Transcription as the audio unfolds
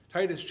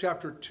Titus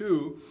chapter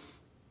 2.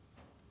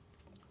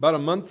 About a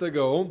month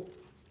ago,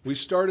 we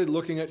started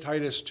looking at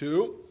Titus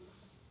 2.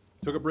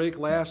 Took a break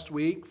last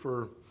week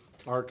for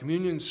our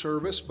communion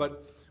service,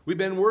 but we've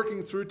been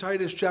working through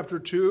Titus chapter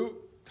 2,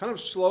 kind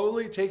of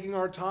slowly, taking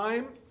our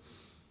time,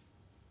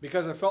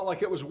 because I felt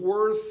like it was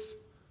worth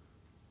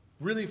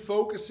really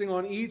focusing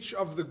on each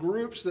of the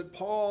groups that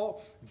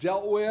Paul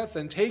dealt with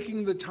and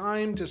taking the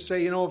time to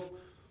say,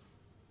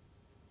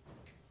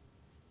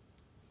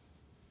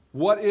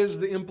 what is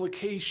the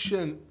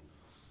implication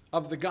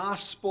of the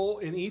gospel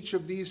in each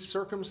of these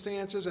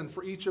circumstances and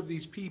for each of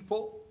these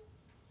people?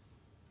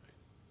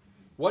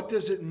 What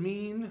does it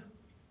mean?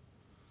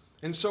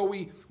 And so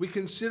we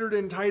considered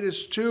in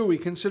Titus 2, we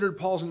considered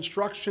Paul's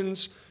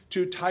instructions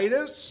to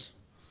Titus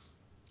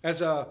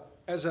as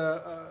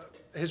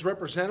his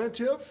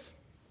representative.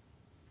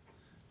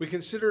 We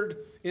considered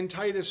in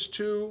Titus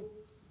 2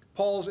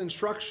 Paul's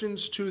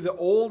instructions to the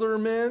older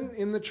men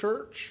in the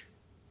church.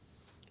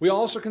 We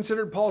also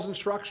considered Paul's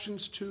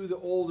instructions to the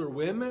older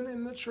women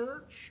in the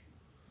church.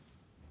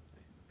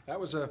 That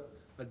was a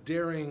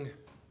daring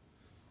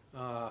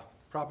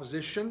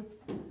proposition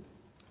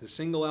to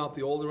single out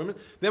the older women.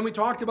 Then we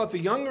talked about the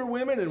younger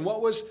women and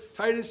what was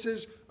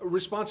Titus's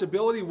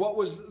responsibility, what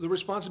was the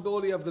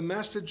responsibility of the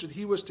message that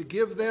he was to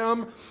give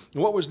them,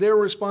 and what was their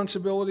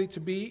responsibility to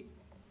be.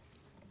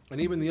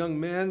 And even the young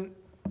men,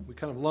 we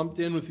kind of lumped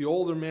in with the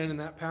older men in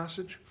that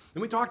passage.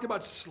 Then we talked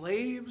about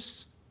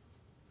slaves.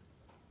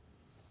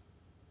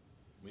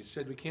 We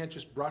said we can't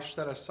just brush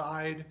that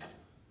aside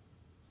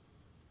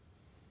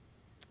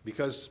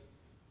because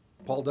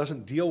Paul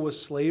doesn't deal with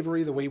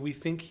slavery the way we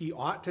think he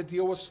ought to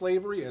deal with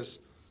slavery as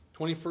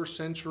 21st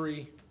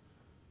century,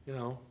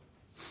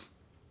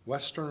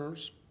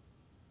 Westerners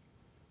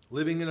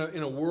living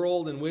in a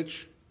world in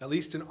which, at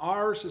least in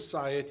our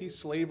society,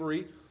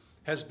 slavery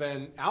has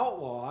been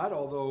outlawed,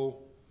 although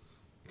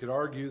you could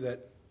argue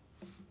that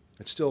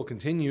it still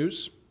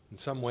continues in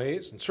some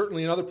ways. And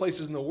certainly in other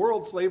places in the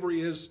world,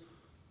 slavery is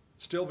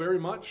still very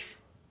much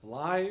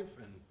alive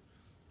and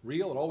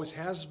real. It always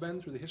has been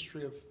through the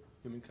history of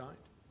humankind.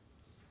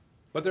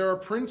 But there are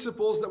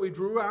principles that we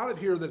drew out of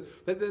here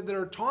that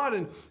are taught.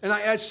 And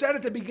I said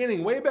at the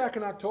beginning, way back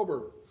in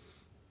October,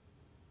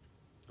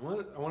 I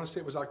want to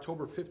say it was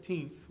October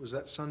 15th, was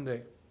that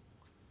Sunday.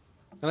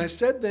 And I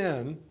said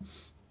then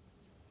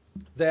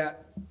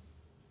that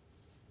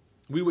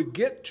we would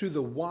get to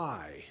the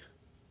why.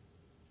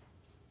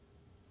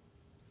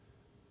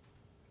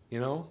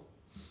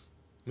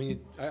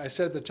 I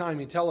said at the time,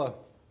 you tell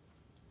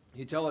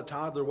a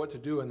toddler what to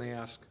do and they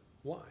ask,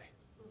 why?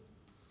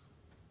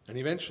 And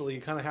eventually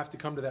you kind of have to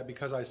come to that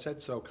because I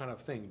said so kind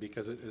of thing,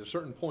 because at a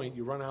certain point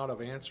you run out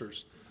of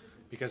answers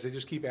because they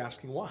just keep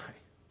asking why.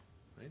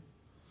 Right?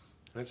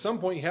 And at some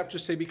point you have to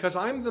say, because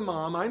I'm the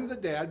mom, I'm the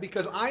dad,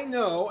 because I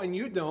know and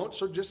you don't,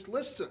 so just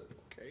listen.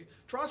 Okay?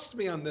 Trust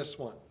me on this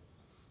one.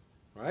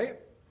 Right?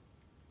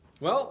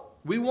 Well,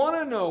 we want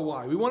to know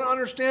why. We want to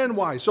understand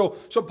why. So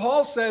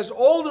Paul says,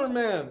 older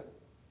men,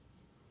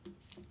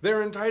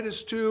 there in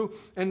Titus 2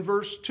 and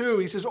verse 2,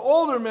 he says,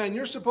 older men,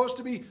 you're supposed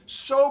to be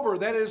sober,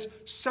 that is,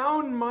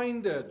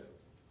 sound-minded.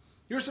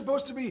 You're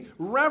supposed to be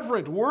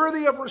reverent,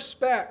 worthy of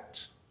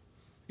respect.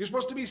 You're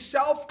supposed to be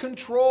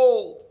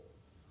self-controlled.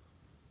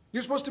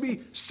 You're supposed to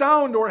be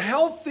sound or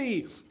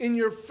healthy in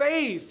your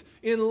faith,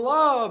 in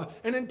love,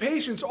 and in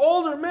patience.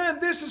 Older men,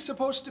 this is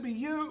supposed to be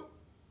you.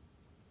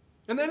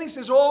 And then he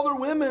says, older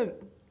women,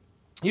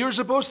 you're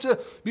supposed to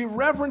be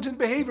reverent in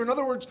behavior. In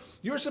other words,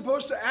 you're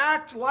supposed to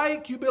act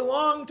like you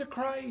belong to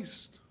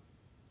Christ.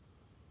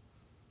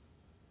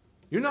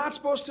 You're not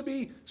supposed to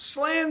be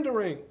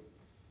slandering.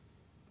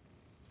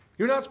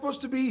 You're not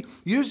supposed to be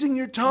using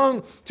your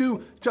tongue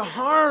to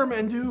harm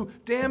and do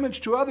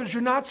damage to others.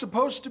 You're not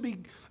supposed to be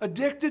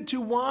addicted to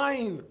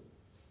wine.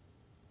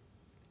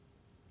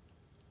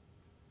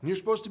 And you're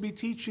supposed to be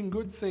teaching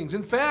good things.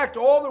 In fact,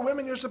 older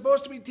women, you're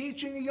supposed to be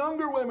teaching the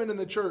younger women in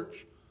the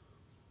church.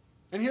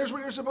 And here's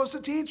what you're supposed to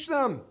teach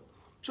them.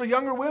 So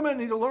younger women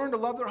need to learn to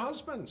love their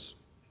husbands,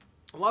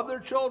 love their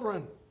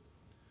children,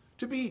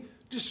 to be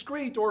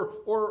discreet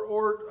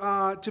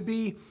or to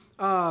be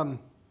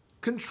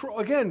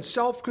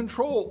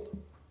self-controlled.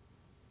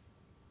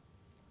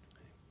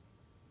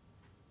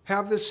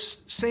 Have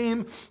this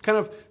same kind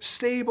of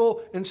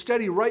stable and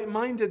steady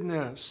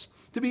right-mindedness,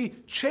 to be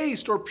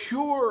chaste or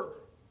pure,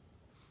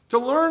 to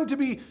learn to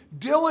be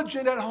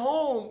diligent at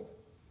home,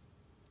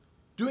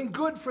 doing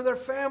good for their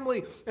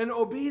family and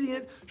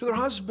obedient to their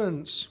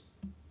husbands.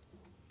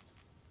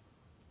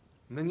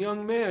 And then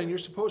young men, you're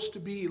supposed to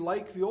be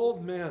like the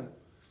old men.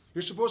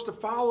 You're supposed to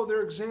follow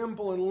their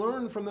example and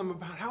learn from them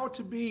about how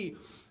to be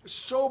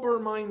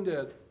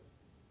sober-minded,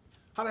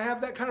 how to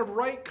have that kind of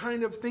right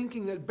kind of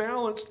thinking, that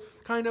balanced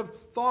kind of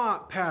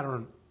thought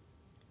pattern.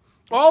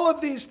 All of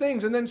these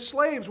things. And then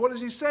slaves, what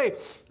does he say?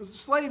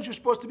 Slaves, you're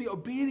supposed to be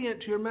obedient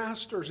to your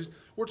masters.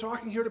 We're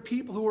talking here to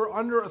people who are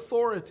under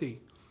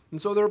authority.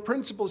 And so there are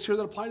principles here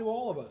that apply to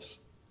all of us.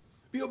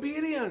 Be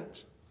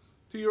obedient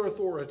to your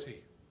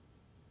authority.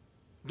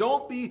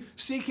 Don't be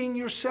seeking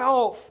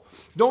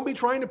yourself. Don't be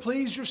trying to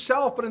please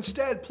yourself, but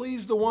instead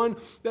please the one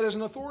that has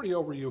an authority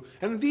over you.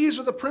 And these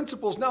are the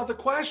principles. Now, the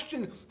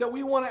question that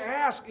we want to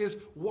ask is,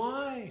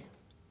 why?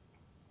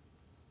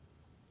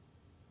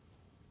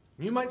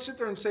 You might sit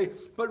there and say,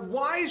 but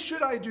why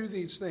should I do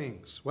these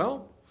things?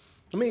 Well,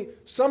 let me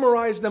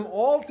summarize them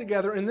all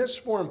together in this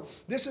form.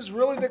 This is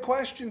really the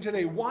question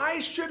today. Why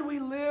should we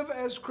live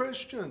as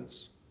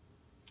Christians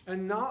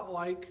and not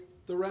like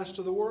the rest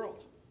of the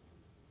world?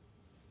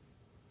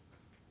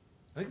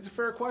 I think it's a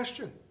fair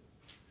question.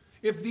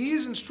 If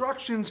these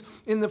instructions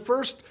in the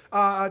first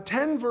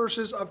 10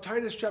 verses of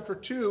Titus chapter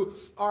 2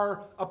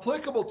 are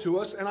applicable to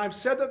us, and I've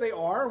said that they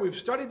are, we've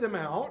studied them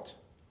out,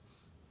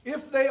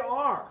 if they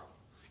are,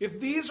 if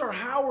these are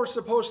how we're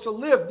supposed to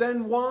live,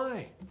 then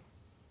why?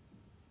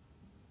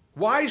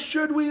 Why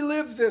should we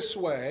live this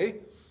way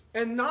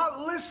and not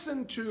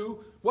listen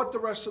to what the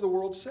rest of the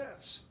world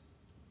says?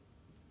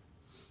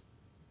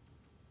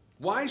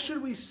 Why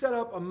should we set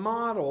up a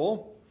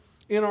model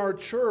in our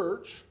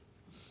church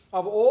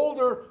of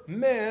older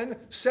men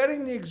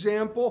setting the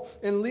example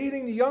and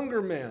leading the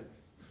younger men?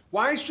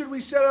 Why should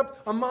we set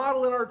up a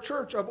model in our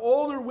church of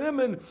older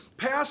women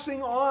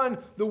passing on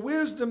the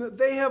wisdom that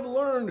they have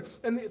learned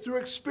and through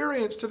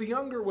experience to the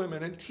younger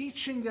women and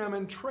teaching them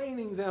and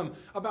training them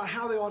about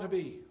how they ought to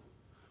be?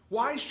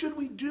 Why should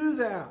we do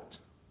that?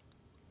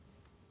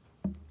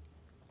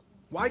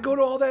 Why go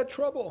to all that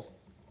trouble?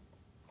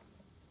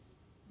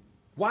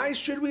 Why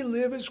should we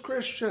live as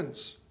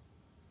Christians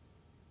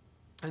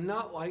and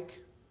not like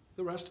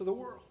the rest of the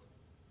world?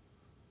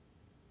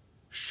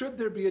 Should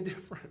there be a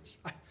difference?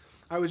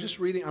 I was just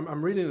reading,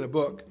 I'm reading a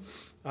book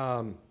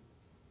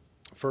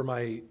for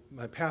my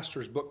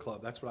pastor's book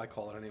club. That's what I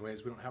call it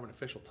anyways. We don't have an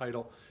official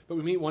title. But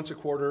we meet once a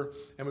quarter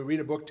and we read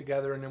a book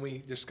together and then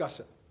we discuss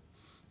it.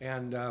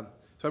 And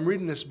so I'm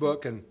reading this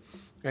book and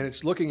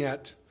it's looking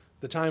at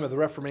the time of the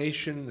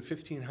Reformation, the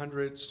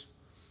 1500s.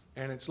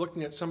 And it's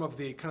looking at some of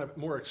the kind of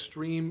more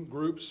extreme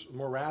groups,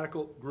 more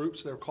radical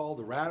groups. They're called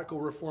the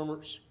radical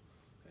reformers.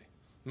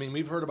 I mean,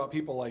 we've heard about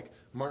people like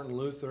Martin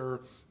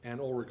Luther and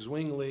Ulrich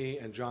Zwingli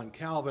and John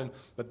Calvin,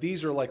 but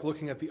these are like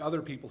looking at the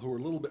other people who are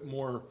a little bit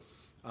more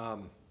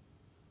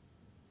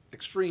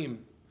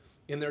extreme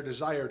in their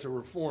desire to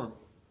reform.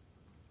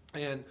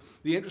 And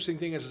the interesting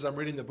thing is, as I'm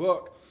reading the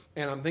book,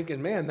 and I'm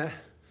thinking, man, a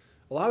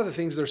lot of the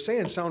things they're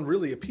saying sound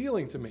really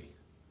appealing to me.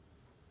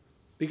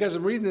 Because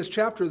I'm reading this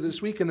chapter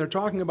this week, and they're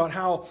talking about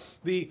how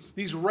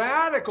these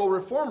radical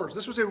reformers,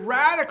 this was a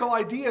radical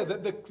idea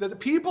that the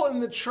people in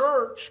the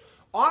church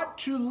ought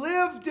to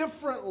live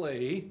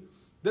differently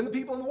than the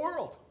people in the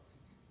world.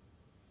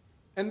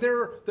 And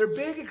their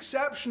big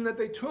exception that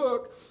they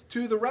took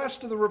to the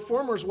rest of the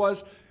reformers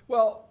was,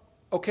 well,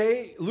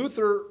 okay,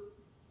 Luther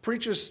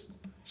preaches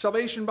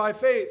salvation by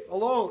faith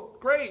alone.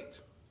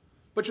 Great.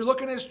 But you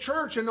look in his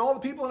church, and all the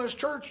people in his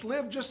church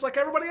live just like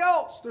everybody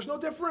else. There's no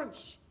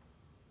difference.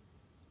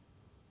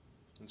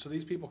 And so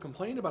these people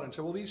complained about it and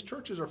said, well, these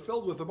churches are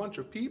filled with a bunch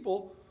of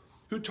people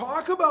who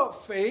talk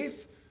about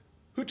faith,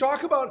 who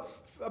talk about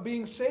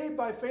being saved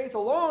by faith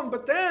alone,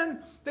 but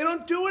then they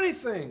don't do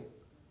anything.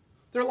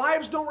 Their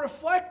lives don't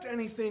reflect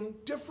anything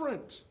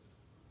different.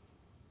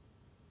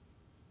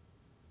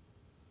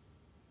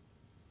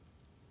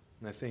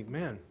 And I think,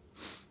 man,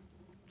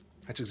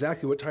 that's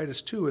exactly what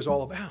Titus 2 is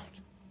all about.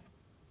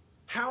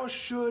 How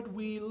should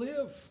we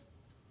live?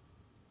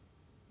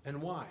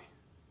 And why?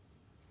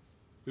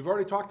 We've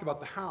already talked about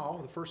the how,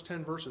 the first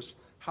 10 verses.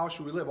 How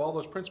should we live? All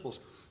those principles.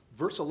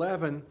 Verse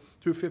 11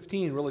 through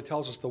 15 really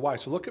tells us the why.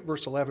 So look at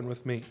verse 11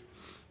 with me.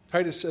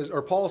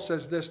 Paul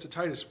says this to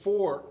Titus,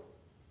 "For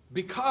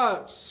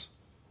because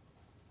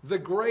the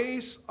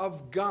grace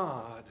of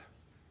God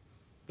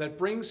that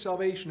brings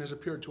salvation has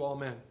appeared to all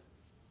men,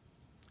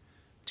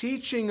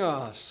 teaching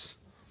us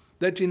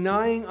that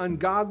denying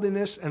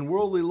ungodliness and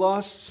worldly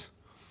lusts,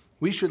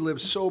 we should live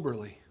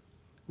soberly,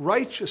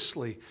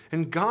 righteously,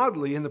 and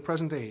godly in the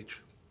present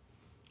age,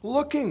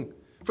 looking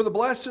for the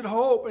blessed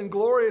hope and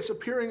glorious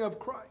appearing of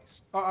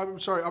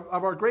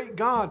of our great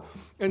God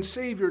and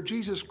Savior,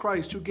 Jesus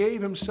Christ, who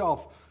gave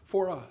himself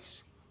for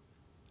us,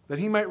 that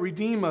he might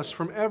redeem us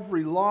from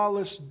every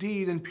lawless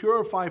deed and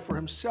purify for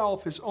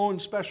himself his own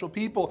special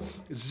people,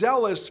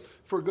 zealous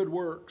for good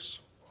works.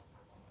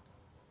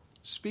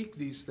 Speak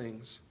these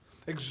things,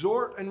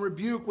 exhort and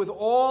rebuke with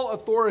all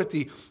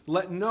authority.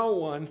 Let no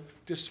one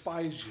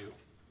despise you."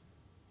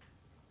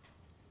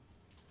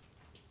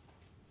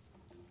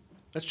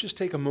 Let's just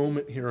take a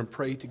moment here and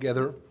pray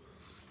together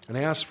and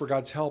ask for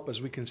God's help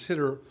as we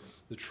consider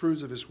the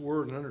truths of his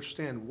word and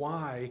understand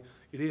why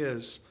it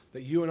is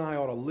that you and I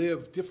ought to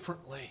live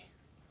differently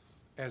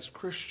as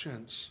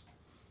Christians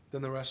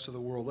than the rest of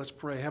the world. Let's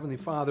pray. Heavenly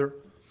Father,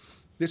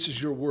 this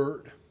is your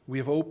word we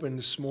have opened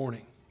this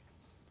morning.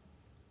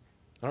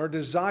 Our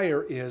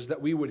desire is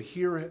that we would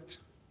hear it,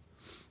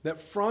 that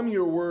from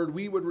your word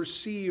we would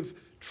receive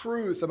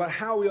truth about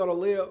how we ought to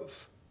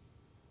live,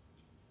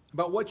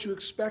 about what you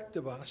expect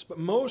of us, but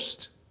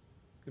most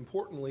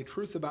importantly,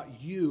 truth about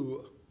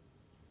you,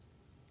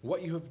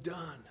 what you have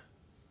done,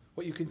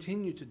 what you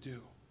continue to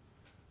do.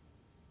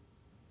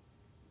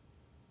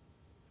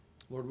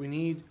 Lord, we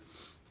need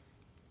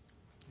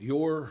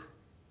your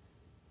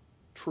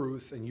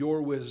truth and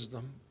your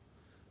wisdom.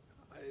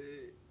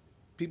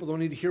 People don't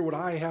need to hear what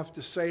I have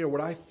to say or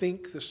what I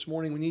think this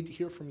morning. We need to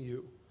hear from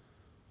you.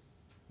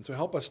 And so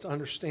help us to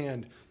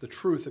understand the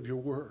truth of your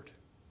word.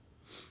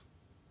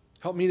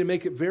 Help me to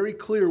make it very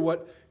clear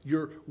what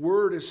your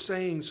word is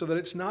saying so that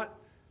it's not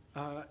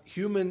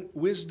human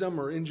wisdom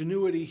or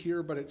ingenuity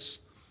here, but it's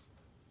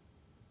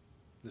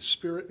the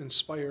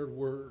Spirit-inspired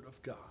word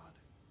of God.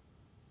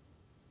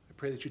 I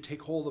pray that you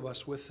take hold of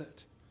us with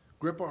it.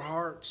 Grip our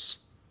hearts.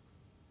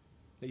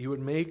 That you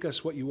would make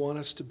us what you want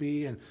us to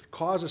be and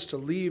cause us to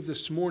leave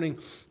this morning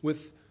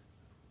with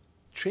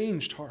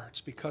changed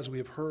hearts because we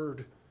have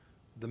heard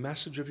the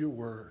message of your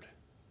word.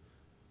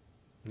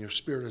 And your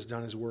Spirit has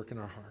done his work in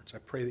our hearts. I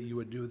pray that you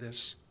would do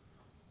this.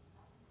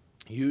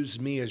 Use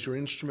me as your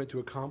instrument to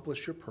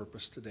accomplish your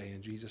purpose today.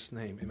 In Jesus'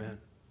 name, amen.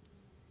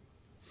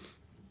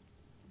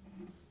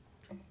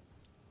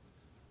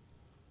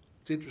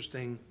 It's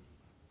interesting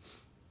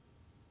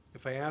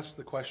if I ask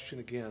the question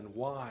again,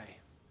 why?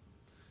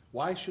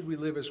 Why should we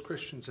live as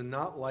Christians and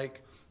not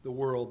like the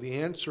world? The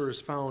answer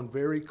is found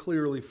very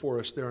clearly for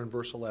us there in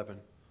verse 11.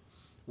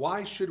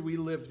 Why should we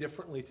live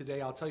differently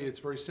today? I'll tell you, it's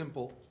very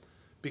simple.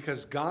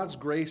 Because God's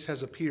grace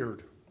has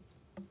appeared.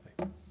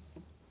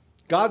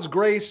 God's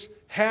grace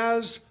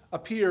has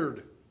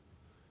appeared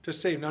to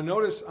save. Now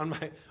notice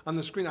on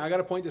the screen, I got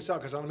to point this out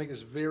because I want to make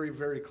this very,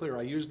 very clear.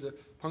 I used the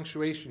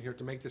punctuation here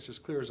to make this as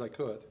clear as I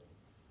could.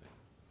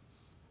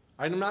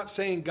 I'm not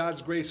saying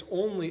God's grace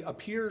only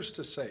appears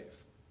to save.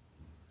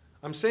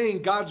 I'm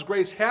saying God's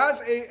grace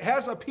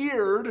has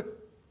appeared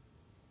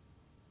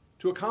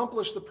to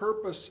accomplish the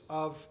purpose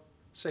of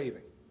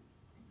saving.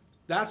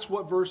 That's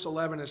what verse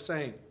 11 is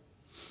saying.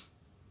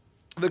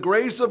 The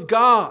grace of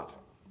God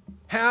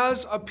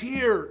has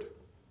appeared,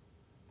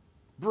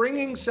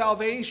 bringing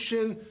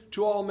salvation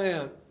to all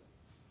men.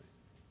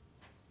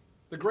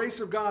 The grace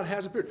of God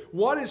has appeared.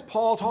 What is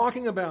Paul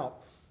talking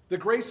about? The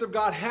grace of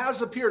God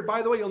has appeared.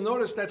 By the way, you'll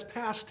notice that's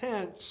past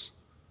tense.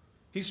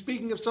 He's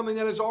speaking of something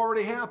that has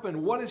already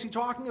happened. What is he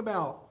talking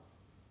about?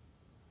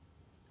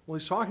 Well,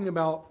 he's talking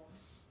about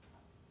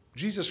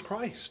Jesus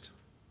Christ,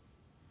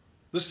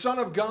 the Son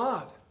of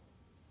God.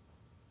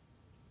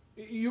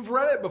 You've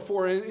read it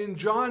before in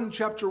John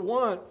chapter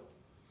 1,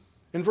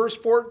 in verse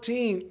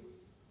 14.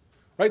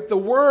 Right? The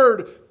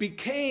Word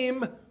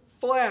became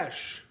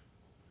flesh.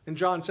 And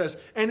John says,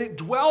 and it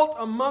dwelt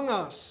among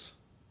us.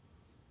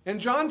 And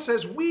John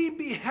says, we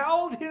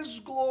beheld his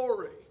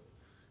glory.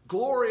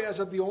 Glory as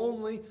of the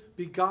only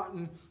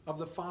begotten of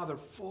the Father,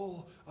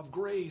 full of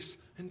grace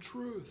and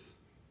truth.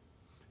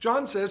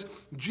 John says,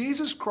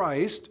 Jesus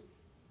Christ,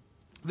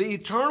 the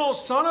eternal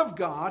Son of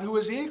God, who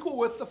is equal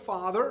with the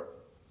Father,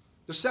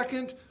 the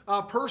second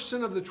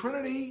person of the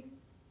Trinity,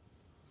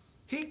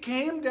 he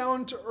came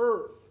down to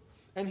earth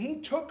and he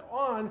took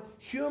on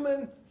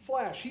human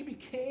flesh. He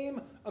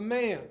became a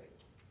man.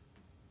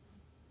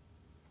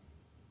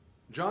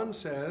 John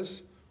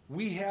says,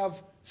 we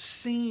have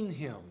seen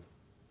him.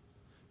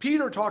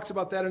 Peter talks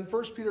about that in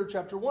 1 Peter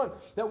chapter 1,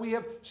 that we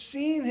have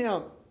seen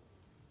him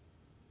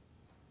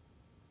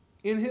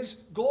in his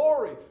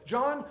glory.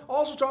 John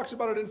also talks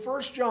about it in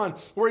 1 John,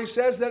 where he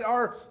says that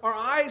our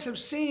eyes have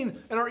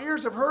seen and our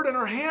ears have heard and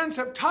our hands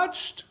have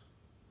touched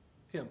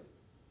him.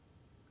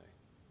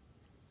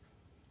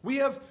 We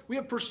have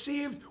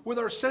perceived with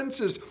our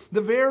senses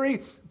the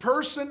very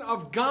person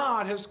of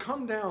God has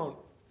come down.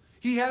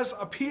 He has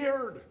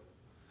appeared.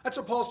 That's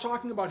what Paul's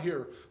talking about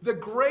here. The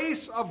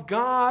grace of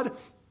God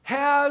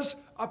has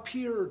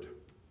appeared.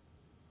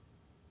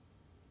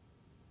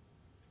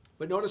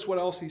 But notice what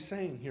else he's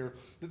saying here.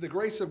 That the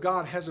grace of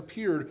God has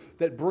appeared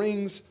that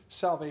brings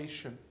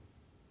salvation.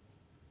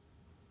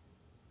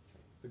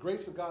 The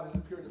grace of God has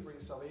appeared that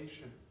brings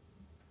salvation.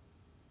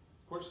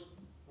 Of course,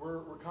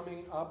 we're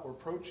coming up, we're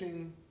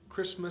approaching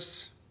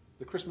Christmas,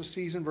 the Christmas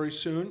season very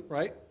soon,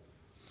 right?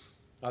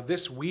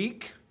 This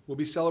week, we'll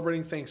be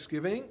celebrating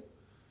Thanksgiving.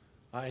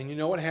 And you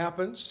know what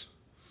happens?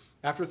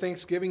 After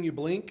Thanksgiving, you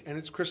blink and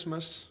it's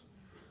Christmas.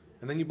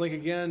 And then you blink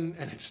again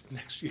and it's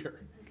next year.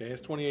 Okay,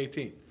 it's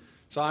 2018.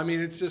 So, I mean,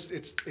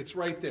 it's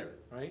right there,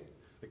 right?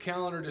 The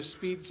calendar just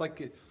speeds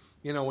like,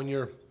 when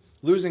you're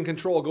losing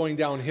control going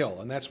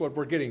downhill. And that's what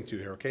we're getting to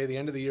here, okay? The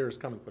end of the year is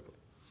coming quickly.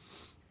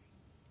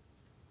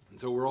 And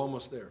so we're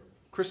almost there.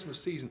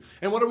 Christmas season.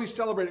 And what do we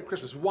celebrate at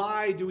Christmas?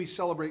 Why do we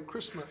celebrate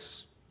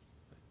Christmas?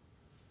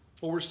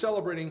 Well, we're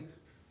celebrating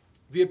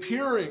the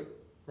appearing,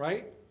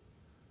 right,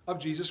 of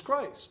Jesus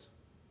Christ.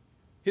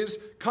 His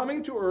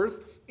coming to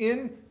earth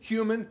in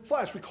human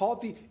flesh. We call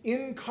it the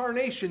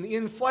incarnation, the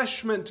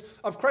enfleshment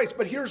of Christ.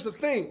 But here's the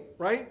thing,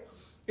 right?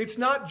 It's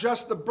not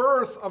just the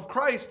birth of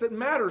Christ that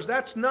matters.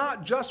 That's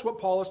not just what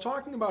Paul is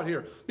talking about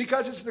here.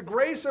 Because it's the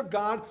grace of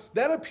God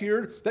that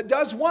appeared that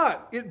does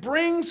what? It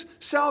brings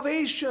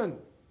salvation.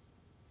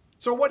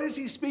 So what is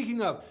he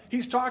speaking of?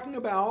 He's talking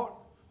about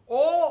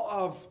all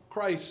of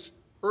Christ's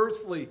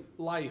earthly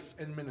life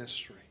and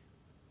ministry.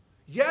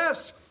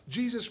 Yes,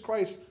 Jesus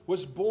Christ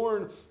was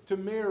born to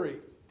Mary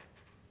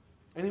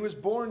And he was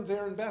born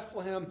there in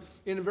Bethlehem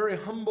in very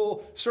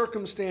humble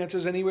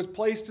circumstances, and he was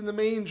placed in the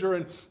manger,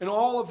 and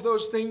all of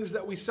those things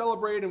that we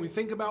celebrate and we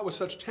think about with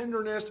such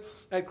tenderness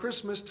at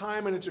Christmas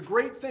time, and it's a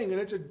great thing, and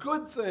it's a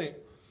good thing.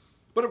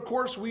 But of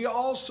course, we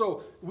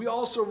also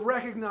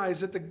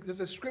recognize that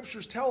the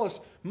Scriptures tell us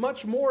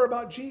much more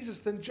about Jesus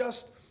than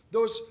just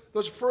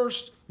those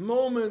first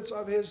moments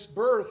of his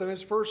birth and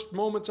his first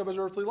moments of his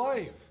earthly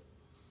life.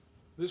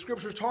 The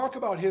Scriptures talk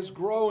about his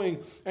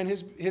growing and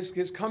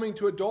his coming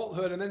to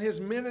adulthood, and then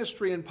his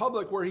ministry in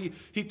public, where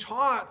he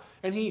taught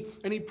and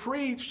he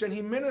preached and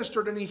he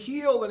ministered and he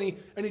healed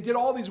and he did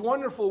all these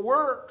wonderful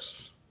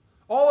works.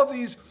 All of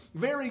these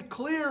very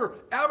clear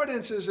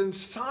evidences and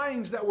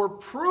signs that were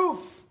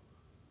proof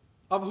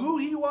of who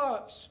he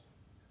was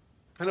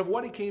and of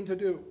what he came to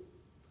do.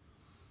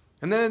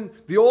 And then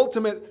the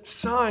ultimate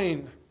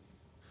sign,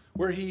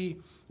 where he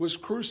was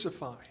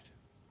crucified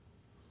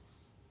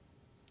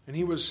and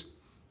he was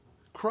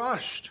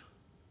crushed.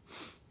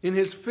 In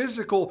his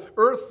physical,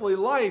 earthly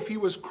life, he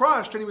was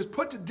crushed and he was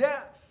put to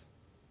death.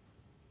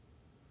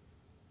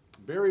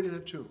 Buried in a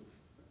tomb.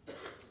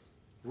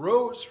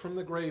 Rose from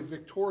the grave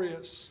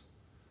victorious.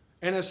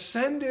 And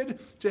ascended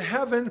to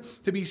heaven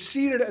to be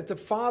seated at the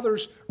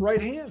Father's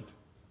right hand.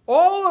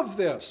 All of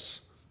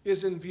this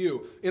is in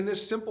view in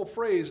this simple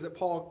phrase that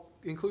Paul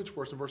includes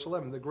for us in verse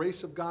 11. The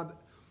grace of God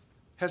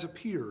has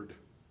appeared,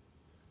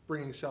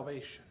 bringing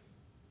salvation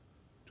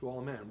to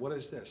all men. What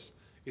is this?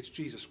 It's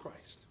Jesus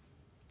Christ.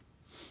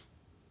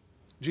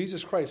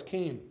 Jesus Christ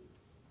came.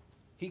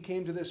 He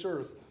came to this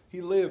earth.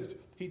 He lived.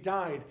 He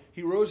died.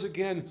 He rose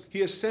again.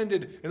 He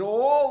ascended. And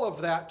all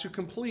of that to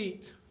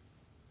complete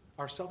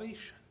our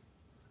salvation.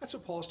 That's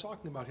what Paul is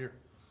talking about here.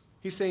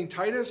 He's saying,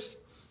 Titus,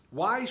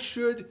 why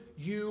should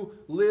you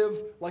live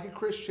like a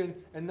Christian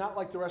and not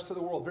like the rest of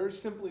the world? Very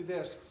simply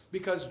this,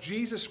 because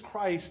Jesus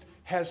Christ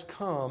has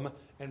come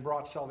and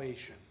brought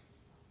salvation.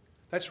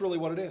 That's really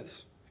what it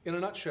is. In a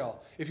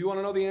nutshell, if you want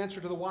to know the answer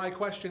to the why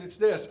question, it's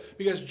this: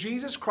 because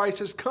Jesus Christ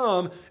has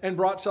come and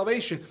brought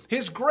salvation.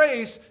 His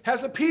grace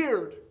has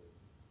appeared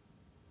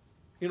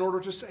in order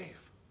to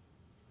save.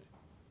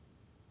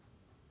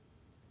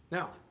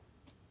 Now,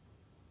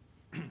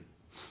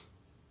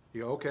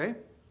 you go, okay?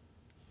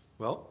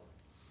 Well,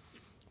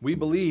 we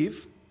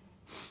believe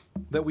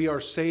that we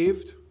are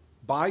saved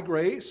by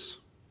grace,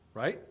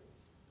 right?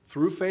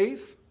 Through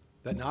faith,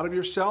 that not of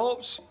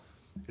yourselves.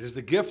 It is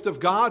the gift of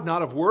God,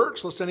 not of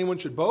works, lest anyone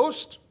should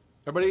boast.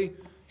 Everybody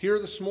here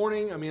this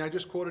morning, I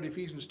just quoted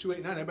Ephesians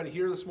 2:8-9. Everybody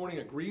here this morning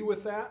agree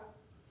with that?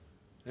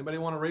 Anybody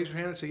want to raise your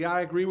hand and say, yeah,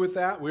 I agree with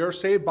that? We are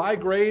saved by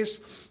grace,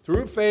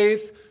 through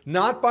faith,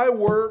 not by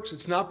works.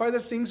 It's not by the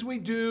things we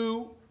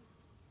do.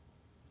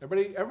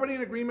 Everybody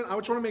in agreement? I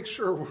just want to make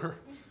sure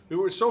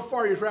we're so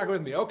far you're tracking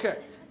with me. Okay.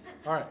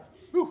 All right.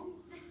 Whew.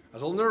 I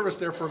was a little nervous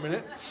there for a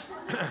minute.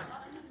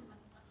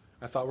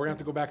 I thought we're going to have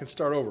to go back and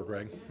start over,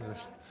 Greg.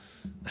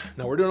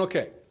 No, we're doing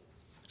okay.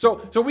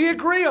 So we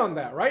agree on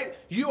that, right?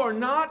 You are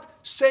not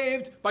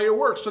saved by your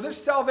works. So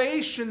this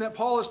salvation that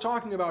Paul is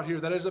talking about here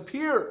that has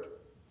appeared,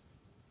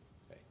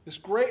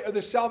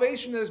 this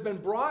salvation that has been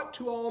brought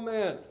to all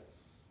men,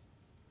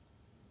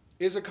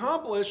 is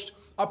accomplished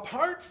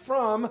apart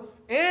from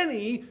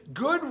any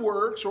good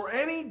works or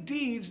any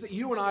deeds that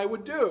you and I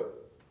would do.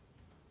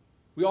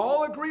 We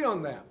all agree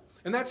on that.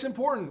 And that's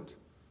important.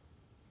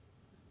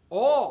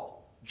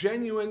 All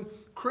genuine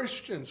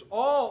Christians,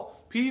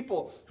 all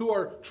people who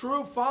are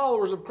true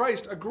followers of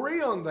Christ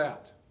agree on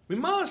that. We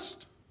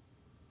must.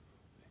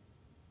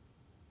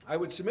 I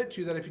would submit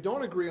to you that if you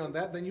don't agree on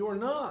that, then you are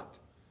not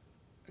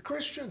a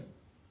Christian.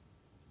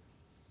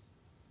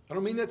 I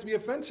don't mean that to be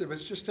offensive.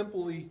 It's just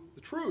simply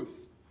the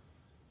truth.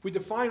 If we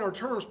define our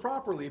terms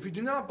properly, if you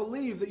do not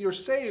believe that you're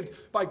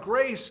saved by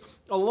grace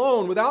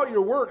alone without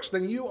your works,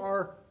 then you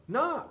are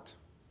not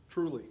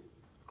truly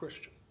a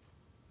Christian,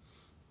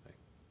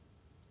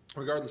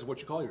 regardless of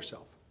what you call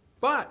yourself.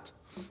 But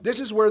this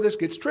is where this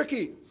gets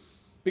tricky,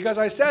 because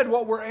I said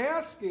what we're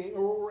asking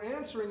or what we're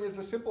answering is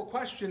a simple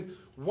question: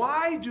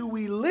 why do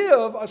we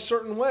live a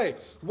certain way?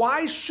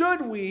 Why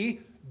should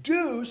we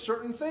do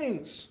certain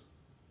things?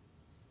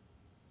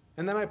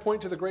 And then I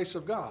point to the grace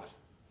of God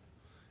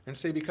and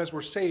say, because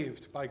we're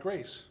saved by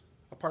grace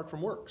apart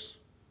from works.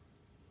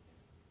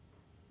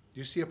 Do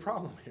you see a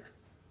problem here?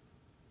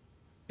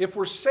 If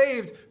we're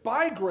saved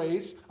by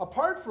grace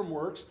apart from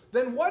works,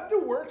 then what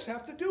do works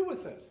have to do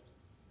with it?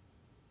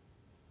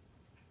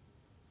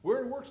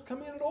 Where do works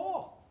come in at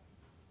all?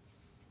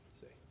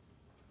 See.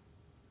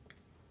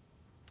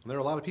 And there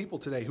are a lot of people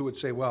today who would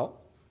say, well,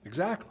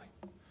 exactly.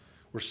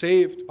 We're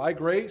saved by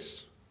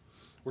grace.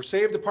 We're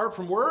saved apart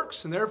from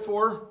works, and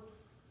therefore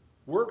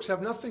works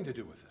have nothing to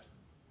do with it.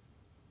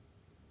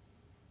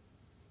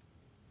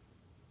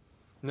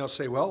 And they'll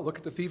say, well, look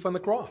at the thief on the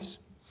cross.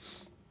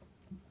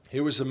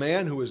 Here was a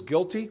man who was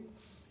guilty.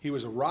 He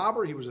was a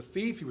robber. He was a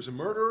thief. He was a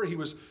murderer. He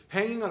was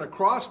hanging on a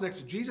cross next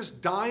to Jesus,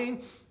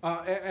 dying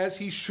as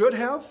he should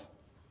have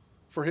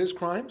for his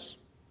crimes.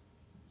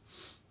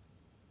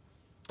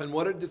 And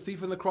what did the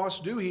thief on the cross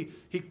do?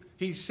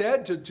 He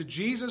said to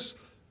Jesus,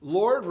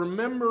 Lord,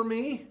 remember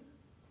me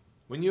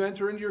when you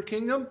enter into your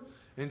kingdom?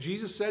 And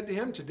Jesus said to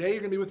him, today you're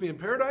going to be with me in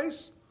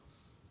paradise.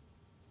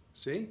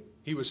 See?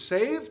 He was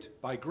saved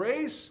by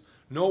grace.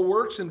 No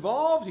works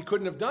involved. He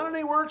couldn't have done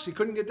any works. He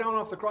couldn't get down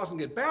off the cross and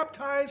get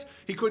baptized.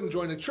 He couldn't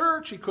join a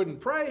church. He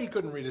couldn't pray. He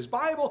couldn't read his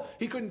Bible.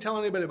 He couldn't tell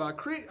anybody about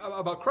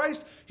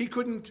Christ. He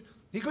couldn't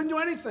do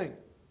anything,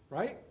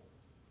 right?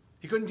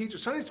 He couldn't teach a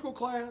Sunday school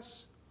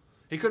class.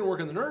 He couldn't work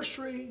in the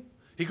nursery.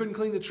 He couldn't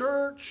clean the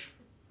church.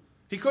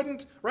 He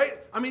couldn't, right?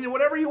 I mean,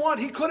 whatever you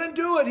want, he couldn't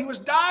do it. He was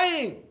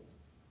dying.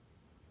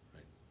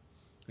 Right?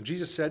 And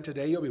Jesus said,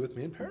 today you'll be with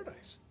me in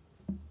paradise.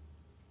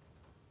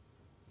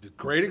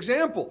 Great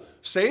example.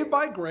 Saved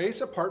by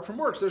grace apart from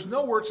works. There's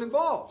no works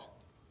involved.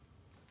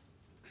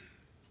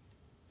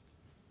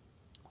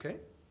 Okay?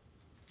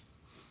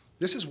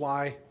 This is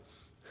why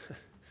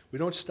we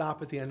don't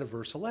stop at the end of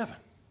verse 11.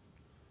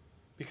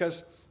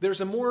 Because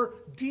there's a more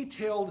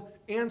detailed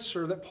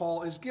answer that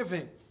Paul is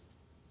giving.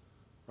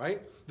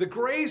 Right? The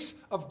grace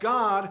of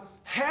God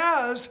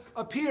has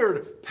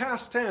appeared,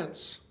 past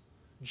tense.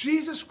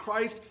 Jesus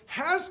Christ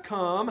has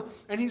come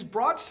and he's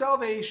brought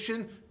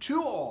salvation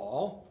to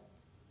all.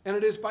 And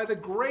it is by the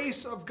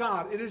grace of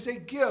God. It is a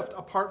gift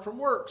apart from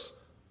works.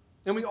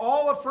 And we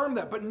all affirm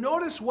that. But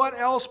notice what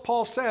else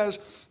Paul says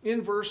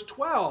in verse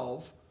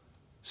 12,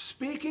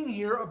 speaking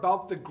here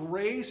about the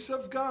grace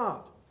of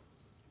God.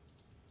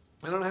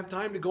 I don't have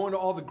time to go into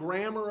all the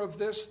grammar of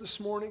this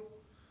morning.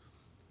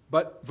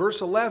 But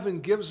verse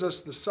 11 gives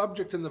us the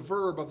subject and the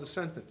verb of the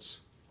sentence.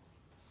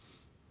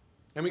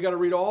 And we got to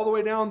read all the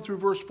way down through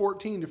verse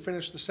 14 to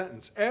finish the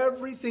sentence.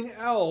 Everything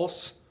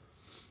else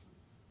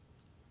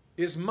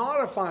is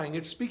modifying.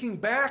 It's speaking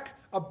back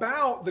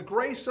about the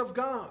grace of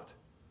God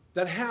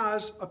that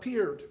has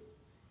appeared.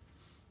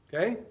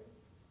 Okay?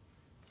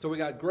 So we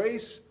got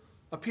grace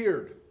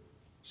appeared.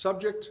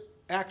 Subject,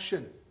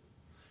 action.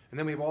 And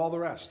then we have all the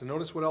rest. And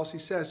notice what else he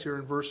says here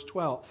in verse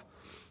 12.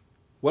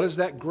 What does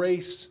that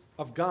grace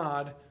of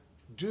God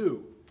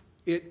do?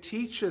 It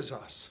teaches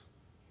us.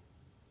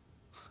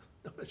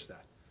 Notice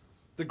that.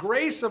 The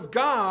grace of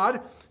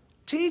God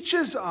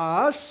teaches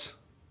us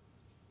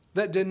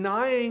that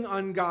denying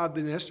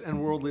ungodliness and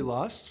worldly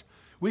lusts,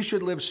 we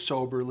should live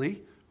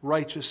soberly,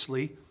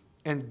 righteously,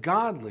 and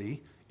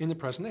godly in the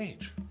present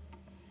age.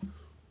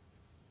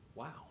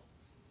 Wow.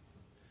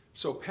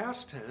 So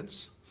past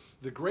tense,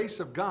 the grace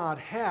of God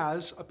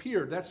has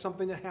appeared. That's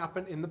something that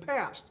happened in the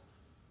past.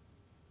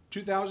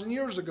 2,000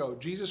 years ago,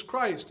 Jesus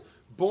Christ,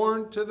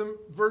 born to the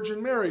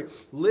Virgin Mary,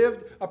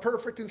 lived a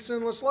perfect and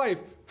sinless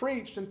life,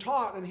 preached and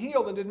taught and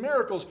healed and did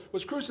miracles,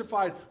 was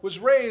crucified, was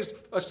raised,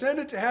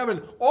 ascended to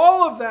heaven.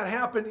 All of that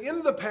happened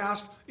in the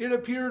past. It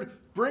appeared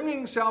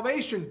bringing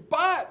salvation.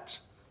 But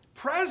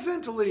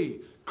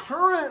presently,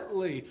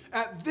 currently,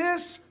 at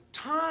this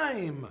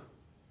time,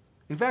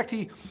 in fact,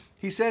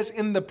 he says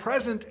in the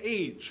present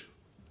age.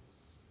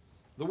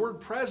 The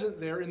word present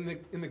there in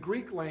the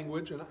Greek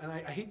language, and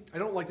I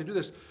don't like to do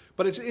this,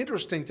 but it's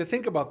interesting to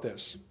think about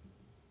this.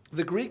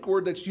 The Greek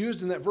word that's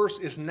used in that verse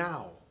is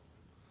now.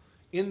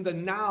 In the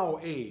now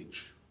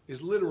age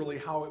is literally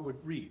how it would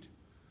read.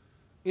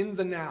 In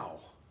the now.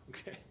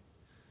 Okay?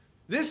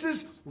 This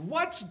is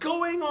what's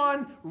going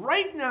on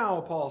right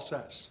now, Paul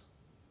says.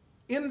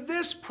 In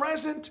this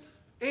present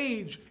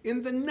age,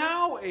 in the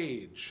now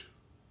age.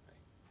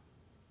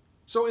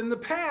 So in the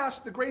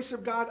past, the grace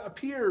of God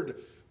appeared.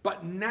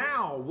 But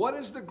now, what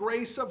is the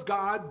grace of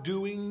God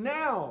doing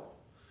now?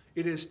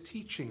 It is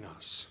teaching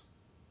us.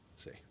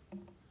 See?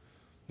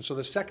 And so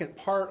the second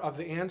part of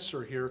the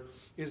answer here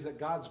is that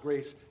God's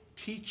grace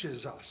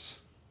teaches us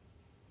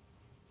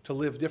to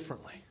live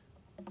differently.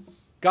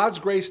 God's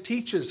grace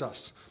teaches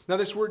us. Now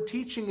this word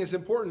teaching is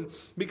important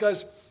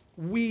because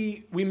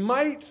we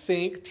might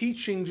think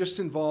teaching just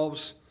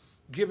involves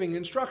giving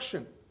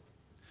instruction.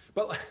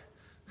 But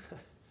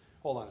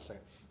hold on a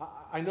second.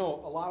 I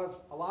know a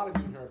lot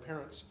of you here are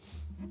parents,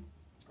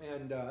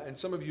 and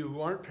some of you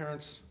who aren't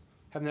parents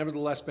have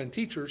nevertheless been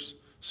teachers,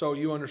 so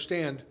you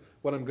understand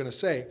what I'm going to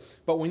say.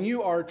 But when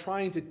you are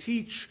trying to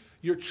teach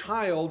your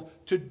child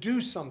to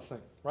do something,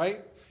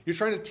 right? You're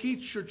trying to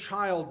teach your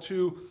child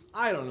to,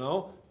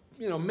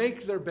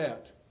 make their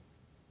bed.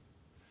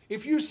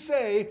 If you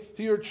say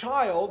to your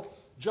child,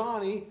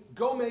 Johnny,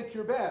 go make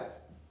your bed,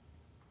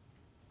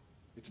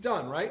 it's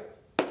done, right?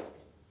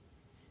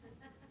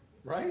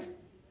 Right?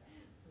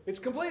 It's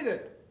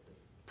completed.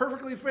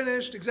 Perfectly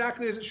finished,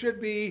 exactly as it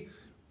should be.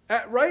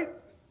 Right?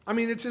 I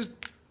mean, it's just,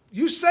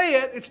 you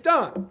say it, it's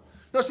done.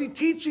 Now, see,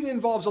 teaching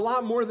involves a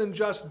lot more than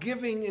just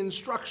giving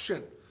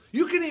instruction.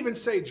 You can even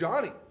say,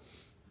 Johnny,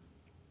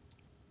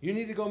 you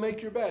need to go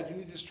make your bed. You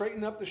need to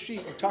straighten up the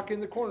sheet and tuck in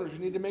the corners. You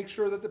need to make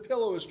sure that the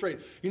pillow is straight.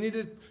 You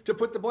need to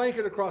put the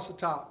blanket across the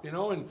top,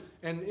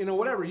 and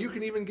whatever. You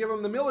can even give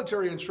them the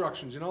military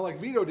instructions, like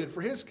Vito did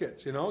for his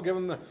kids, give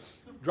them the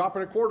drop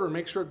in a quarter and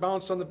make sure it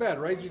bounced on the bed,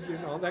 right?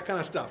 That kind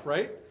of stuff,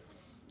 right?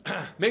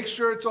 Make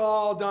sure it's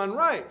all done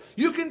right.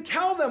 You can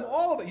tell them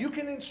all of it. You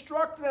can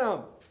instruct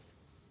them.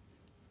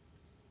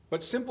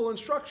 But simple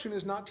instruction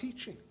is not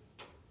teaching.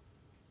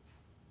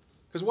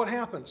 Because what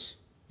happens?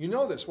 You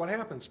know this. What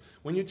happens?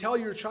 When you tell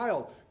your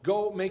child,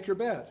 go make your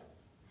bed.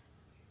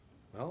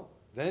 Well,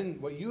 then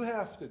what you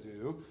have to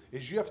do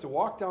is you have to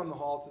walk down the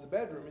hall to the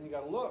bedroom and you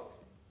got to look.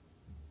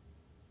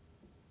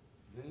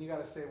 And then you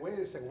got to say, wait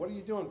a second, what are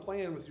you doing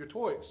playing with your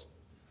toys?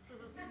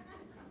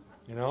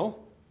 You know?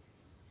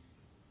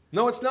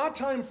 No, it's not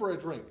time for a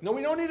drink. No,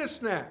 we don't need a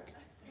snack.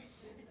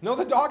 No,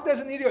 the dog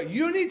doesn't need to go.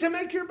 You need to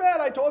make your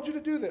bed. I told you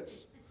to do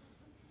this.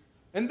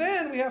 And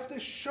then we have to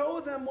show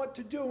them what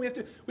to do. We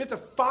have to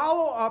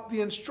follow up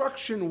the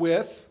instruction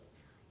with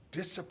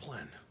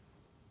discipline.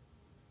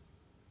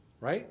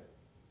 Right?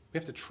 We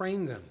have to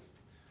train them.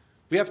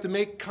 We have to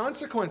make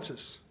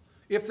consequences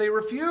if they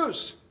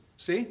refuse.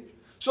 See?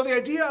 So the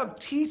idea of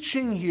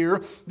teaching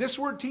here, this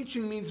word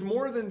teaching means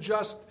more than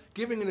just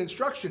giving an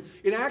instruction.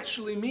 It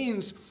actually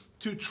means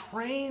to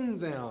train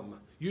them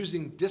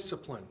using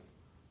discipline.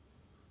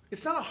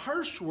 It's not a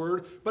harsh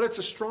word, but it's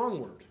a strong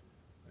word.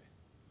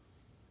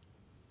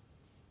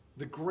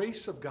 The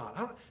grace of God.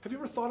 Have you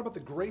ever thought about the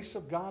grace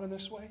of God in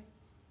this way?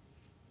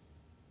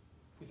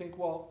 You think,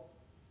 well,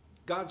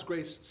 God's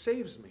grace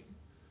saves me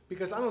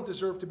because I don't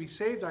deserve to be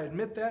saved. I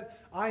admit that.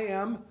 I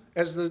am,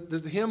 as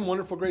the hymn,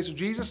 Wonderful Grace of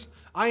Jesus,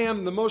 I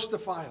am the most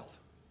defiled.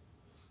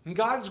 And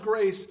God's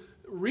grace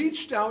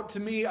reached out to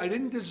me. I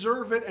didn't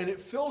deserve it, and it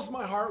fills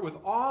my heart with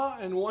awe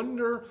and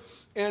wonder,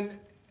 and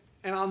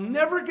I'll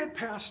never get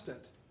past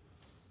it.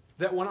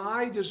 That when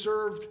I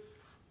deserved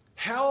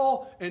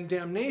hell and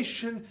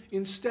damnation,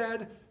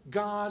 instead,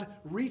 God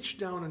reached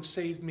down and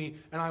saved me,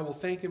 and I will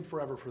thank him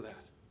forever for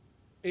that.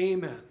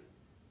 Amen.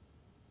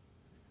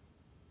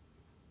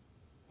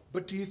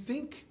 But do you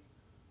think,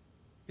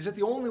 is that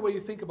the only way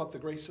you think about the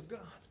grace of God?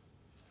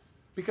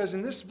 Because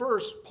in this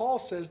verse, Paul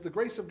says the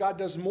grace of God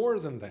does more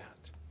than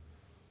that.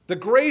 The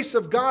grace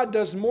of God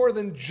does more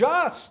than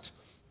just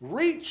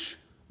reach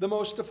the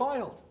most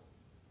defiled.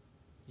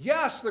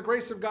 Yes, the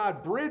grace of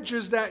God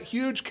bridges that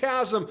huge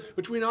chasm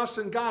between us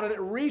and God, and it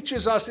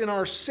reaches us in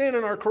our sin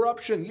and our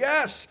corruption.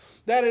 Yes,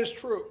 that is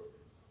true.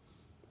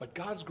 But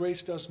God's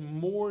grace does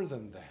more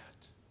than that.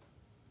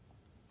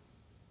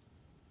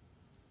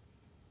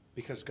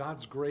 Because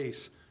God's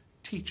grace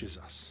teaches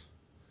us.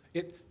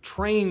 It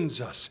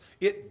trains us.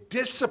 It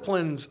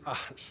disciplines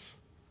us.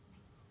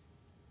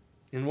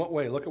 In what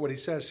way? Look at what he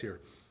says here.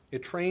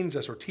 It trains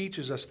us or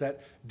teaches us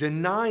that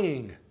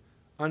denying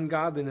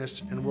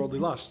ungodliness and worldly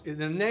lust.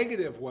 In a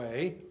negative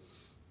way,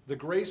 the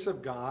grace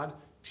of God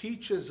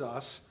teaches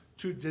us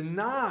to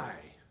deny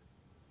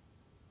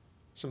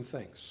some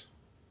things,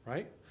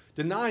 right?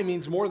 Deny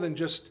means more than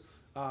just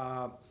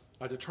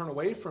to turn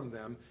away from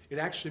them. It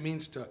actually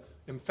means to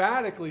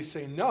emphatically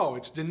say no.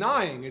 It's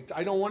denying it.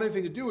 I don't want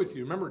anything to do with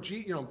you. Remember,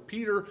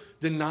 Peter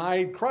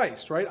denied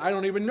Christ, right? I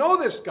don't even know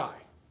this guy.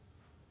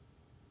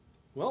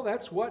 Well,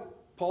 that's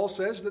what Paul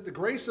says that the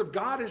grace of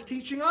God is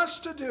teaching us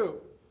to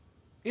do.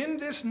 In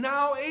this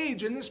now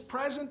age, in this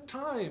present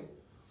time,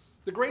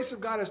 the grace of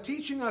God is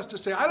teaching us to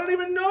say, I don't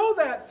even know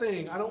that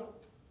thing. I don't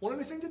want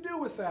anything to do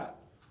with that.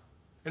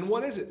 And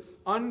what is it?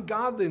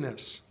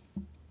 Ungodliness.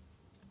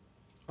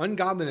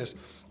 Ungodliness.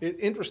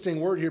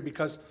 Interesting word here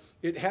because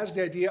it has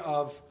the idea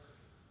of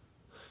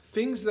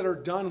things that are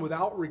done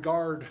without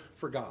regard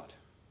for God.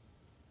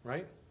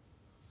 Right?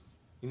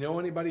 You know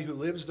anybody who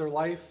lives their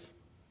life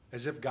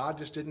as if God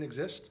just didn't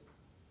exist?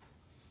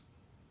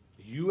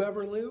 You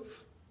ever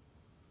live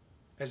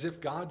as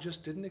if God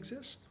just didn't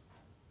exist?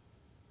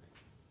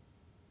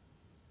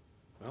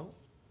 Well,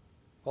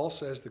 Paul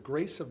says the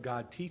grace of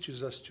God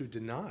teaches us to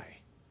deny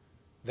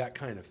that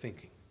kind of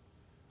thinking,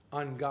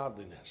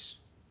 ungodliness,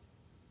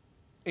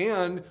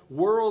 and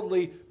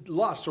worldly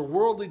lust or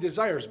worldly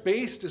desires,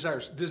 base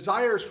desires,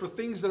 desires for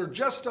things that are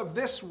just of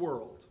this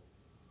world.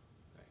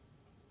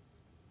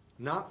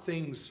 Not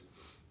things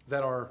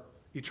that are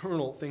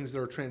eternal, things that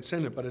are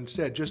transcendent, but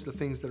instead just the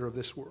things that are of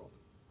this world.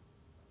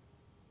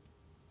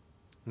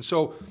 And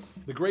so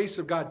the grace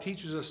of God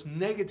teaches us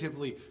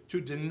negatively to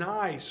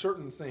deny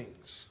certain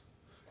things,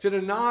 to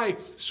deny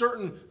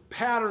certain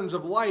patterns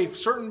of life,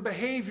 certain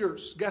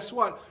behaviors. Guess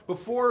what?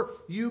 Before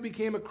you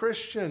became a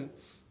Christian,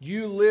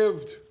 you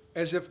lived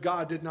as if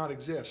God did not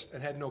exist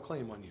and had no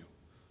claim on you.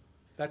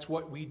 That's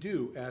what we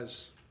do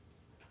as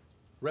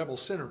rebel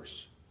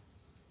sinners,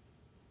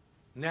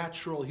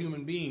 natural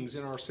human beings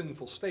in our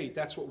sinful state.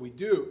 That's what we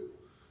do.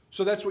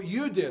 So that's what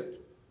you did.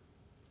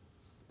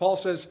 Paul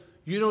says,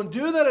 you don't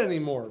do that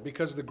anymore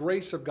because the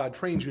grace of God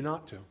trains you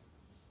not to.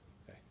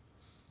 Okay.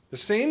 The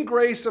same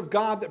grace of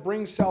God that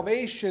brings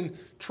salvation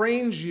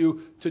trains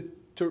you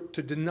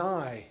to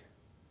deny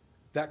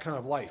that kind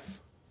of life.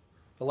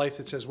 The life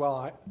that says, well,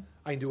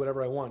 I can do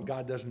whatever I want.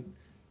 God doesn't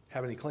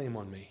have any claim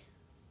on me.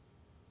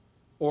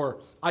 Or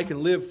I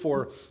can live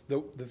for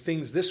the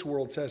things this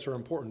world says are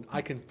important.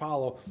 I can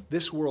follow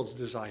this world's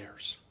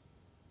desires.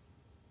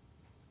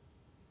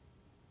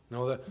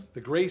 No,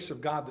 the grace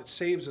of God that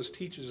saves us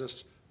teaches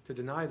us to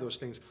deny those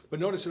things. But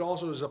notice it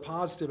also is a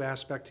positive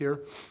aspect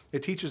here.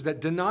 It teaches that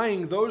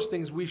denying those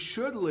things, we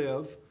should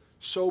live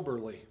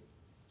soberly.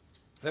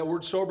 That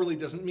word soberly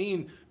doesn't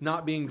mean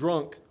not being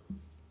drunk.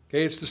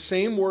 Okay, it's the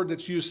same word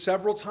that's used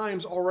several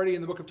times already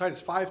in the book of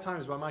Titus, 5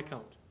 times by my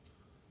count.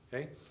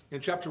 Okay? In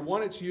chapter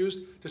 1, it's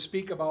used to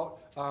speak about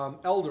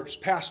elders,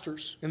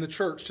 pastors in the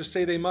church, to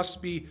say they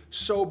must be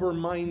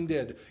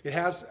sober-minded. It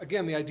has,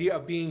 again, the idea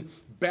of being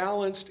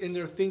balanced in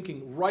their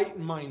thinking,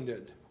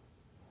 right-minded.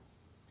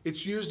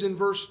 It's used in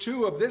verse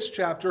 2 of this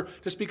chapter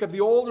to speak of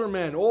the older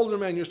men. Older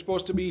men, you're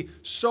supposed to be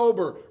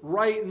sober,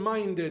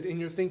 right-minded in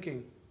your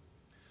thinking.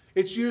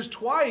 It's used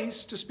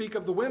twice to speak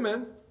of the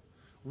women.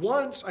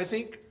 Once, I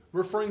think,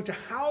 referring to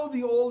how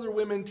the older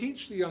women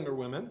teach the younger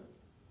women.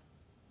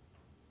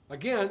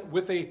 Again,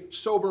 with a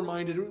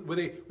sober-minded, with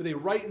a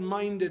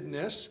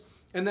right-mindedness.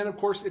 And then, of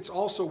course, it's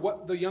also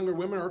what the younger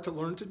women are to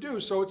learn to do.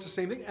 So it's the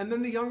same thing. And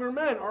then the younger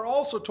men are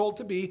also told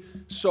to be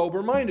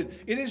sober-minded.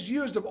 It is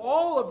used of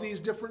all of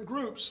these different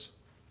groups.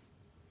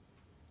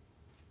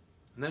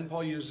 And then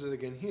Paul uses it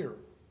again here.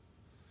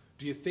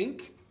 Do you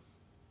think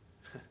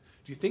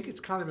it's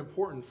kind of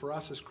important for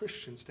us as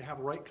Christians to have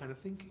the right kind of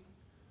thinking?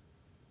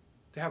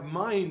 To have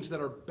minds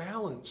that are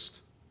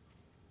balanced,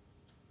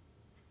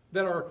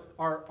 that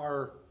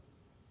are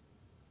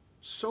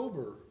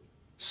sober,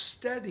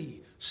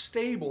 steady,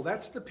 stable.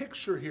 That's the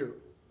picture here.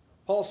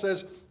 Paul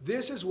says,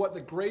 this is what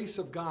the grace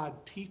of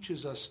God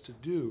teaches us to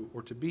do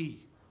or to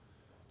be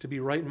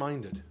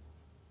right-minded,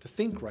 to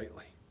think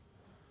rightly.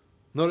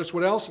 Notice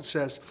what else it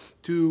says,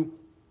 to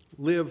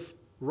live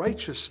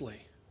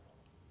righteously.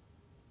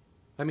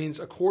 That means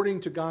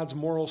according to God's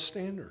moral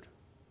standard.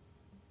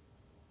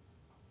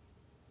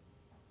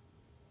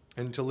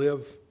 And to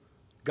live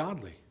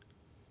godly.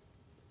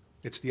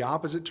 It's the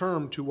opposite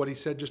term to what he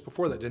said just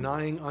before that.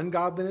 Denying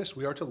ungodliness,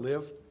 we are to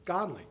live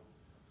godly.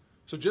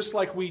 So just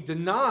like we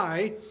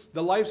deny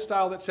the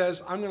lifestyle that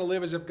says, I'm going to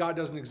live as if God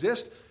doesn't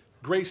exist,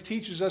 grace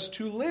teaches us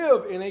to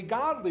live in a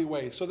godly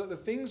way so that the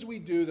things we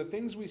do, the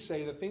things we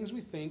say, the things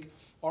we think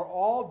are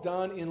all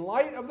done in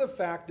light of the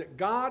fact that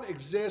God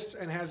exists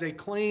and has a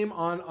claim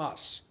on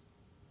us.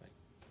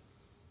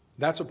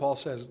 That's what Paul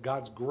says.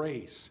 God's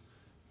grace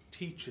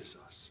teaches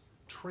us,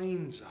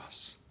 trains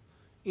us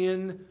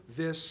in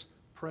this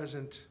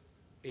present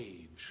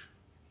age.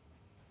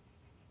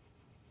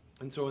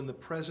 And so in the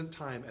present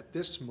time, at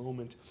this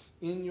moment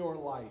in your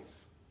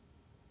life,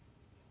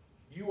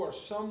 you are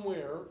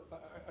somewhere,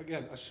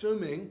 again,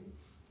 assuming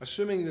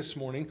this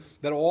morning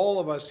that all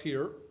of us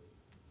here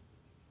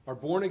are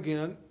born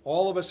again,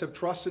 all of us have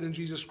trusted in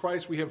Jesus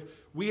Christ, we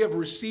have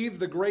received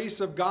the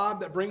grace of God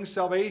that brings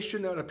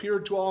salvation that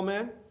appeared to all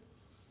men.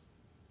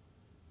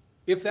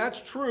 If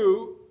that's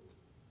true,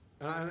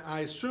 and I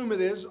assume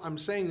it is, I'm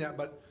saying that,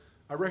 but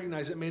I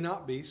recognize it may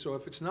not be, so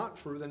if it's not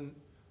true, then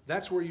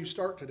that's where you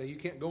start today. You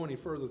can't go any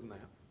further than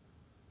that.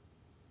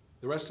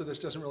 The rest of this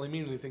doesn't really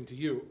mean anything to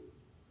you.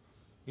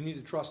 You need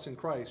to trust in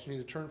Christ. You need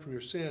to turn from your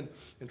sin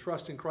and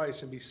trust in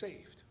Christ and be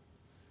saved.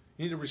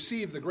 You need to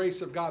receive the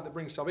grace of God that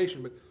brings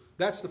salvation, but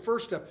that's the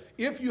first step.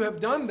 If you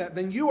have done that,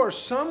 then you are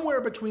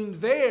somewhere between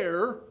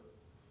there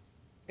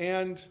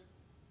and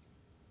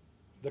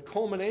the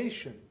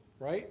culmination,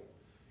 right?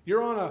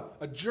 You're on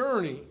a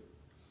journey.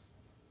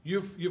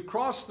 You've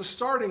crossed the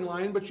starting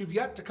line, but you've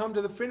yet to come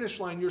to the finish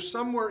line. You're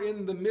somewhere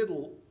in the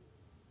middle.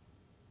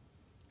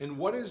 And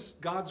what is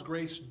God's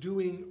grace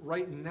doing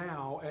right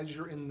now as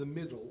you're in the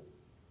middle?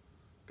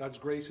 God's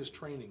grace is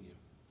training you.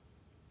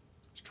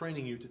 It's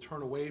training you to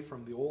turn away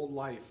from the old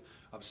life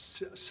of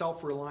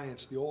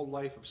self-reliance, the old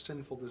life of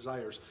sinful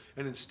desires.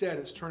 And instead,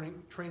 it's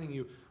training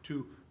you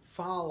to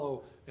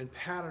follow and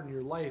pattern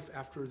your life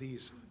after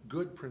these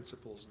good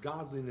principles,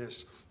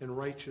 godliness and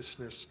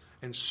righteousness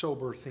and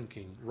sober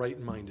thinking,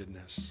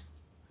 right-mindedness.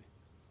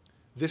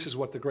 This is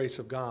what the grace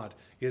of God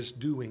is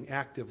doing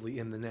actively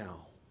in the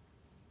now.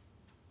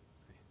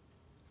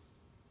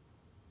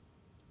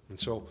 And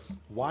so,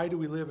 why do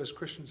we live as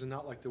Christians and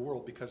not like the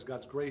world? Because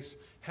God's grace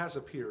has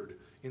appeared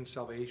in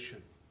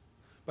salvation.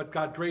 But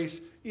God's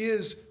grace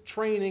is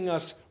training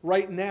us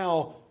right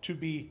now to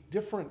be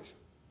different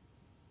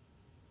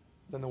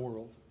than the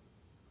world.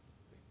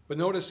 But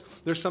notice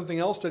there's something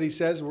else that he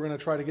says. We're going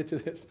to try to get to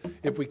this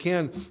if we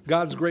can.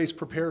 God's grace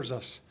prepares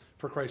us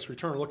for Christ's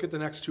return. Look at the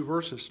next two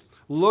verses.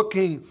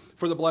 Looking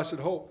for the blessed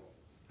hope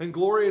and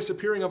glorious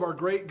appearing of our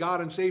great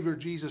God and Savior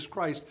Jesus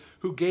Christ,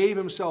 who gave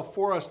himself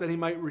for us that he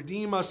might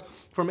redeem us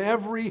from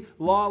every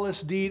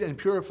lawless deed and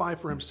purify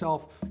for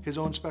himself his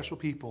own special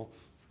people,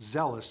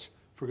 zealous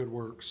for good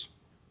works.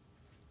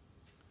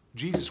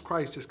 Jesus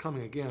Christ is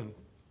coming again.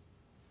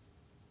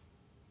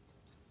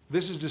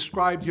 This is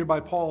described here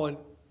by Paul in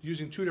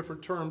using two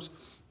different terms,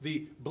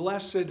 the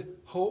blessed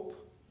hope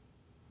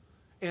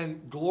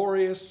and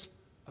glorious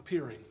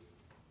appearing.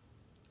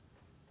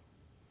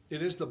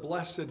 It is the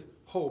blessed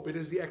hope. It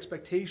is the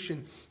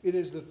expectation. It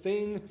is the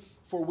thing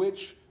for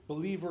which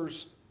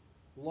believers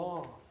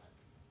long.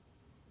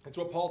 That's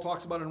what Paul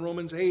talks about in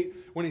Romans 8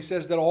 when he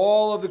says that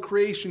all of the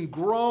creation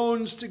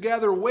groans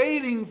together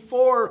waiting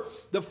for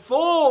the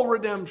full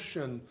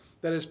redemption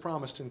that is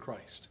promised in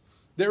Christ.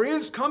 There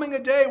is coming a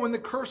day when the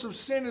curse of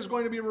sin is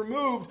going to be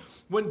removed,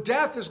 when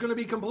death is going to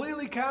be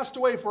completely cast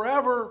away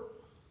forever.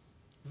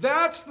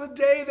 That's the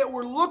day that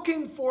we're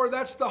looking for.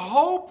 That's the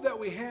hope that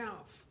we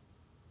have.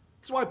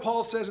 That's why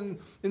Paul says in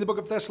the book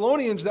of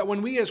Thessalonians that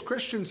when we as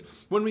Christians,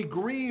 when we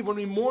grieve, when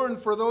we mourn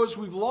for those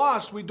we've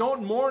lost, we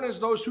don't mourn as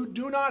those who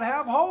do not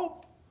have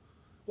hope.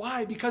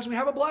 Why? Because we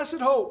have a blessed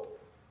hope.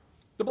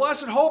 The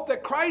blessed hope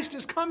that Christ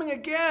is coming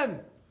again.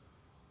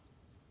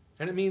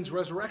 And it means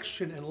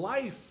resurrection and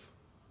life.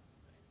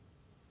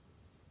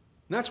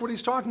 And that's what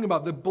he's talking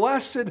about, the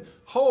blessed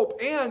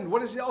hope. And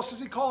what else does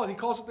he call it? He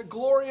calls it the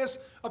glorious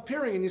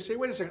appearing. And you say,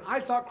 wait a second, I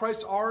thought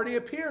Christ already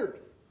appeared.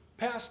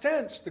 Past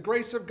tense, the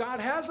grace of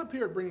God has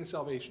appeared, bringing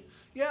salvation.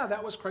 Yeah,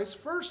 that was Christ's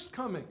first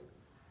coming,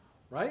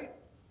 right?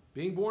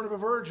 Being born of a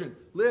virgin,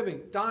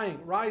 living, dying,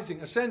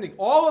 rising, ascending,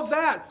 all of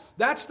that.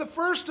 That's the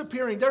first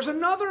appearing. There's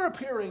another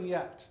appearing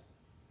yet.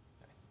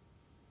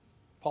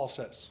 Paul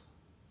says,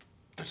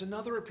 there's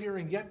another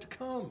appearing yet to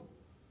come.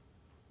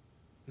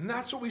 And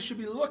that's what we should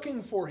be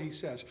looking for, he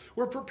says.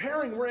 We're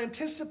preparing, we're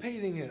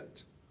anticipating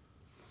it.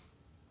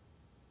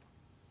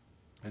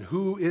 And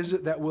who is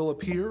it that will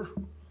appear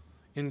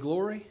in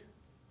glory?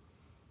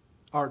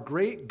 Our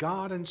great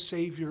God and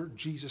Savior,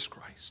 Jesus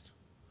Christ.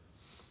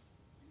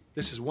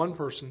 This is one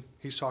person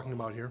he's talking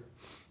about here.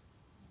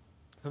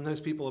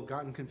 Sometimes people have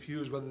gotten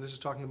confused whether this is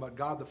talking about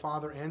God the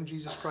Father and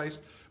Jesus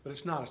Christ, but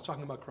it's not. It's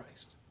talking about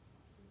Christ.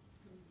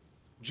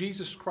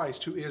 Jesus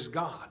Christ, who is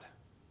God,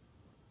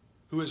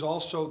 who is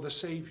also the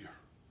Savior.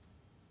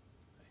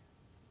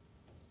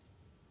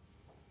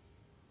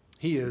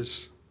 He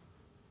is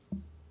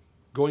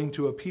going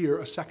to appear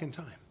a second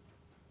time.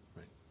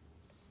 Right?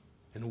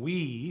 And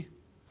we,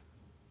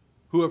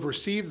 who have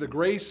received the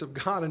grace of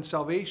God and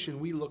salvation,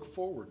 we look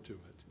forward to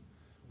it.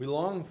 We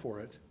long for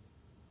it.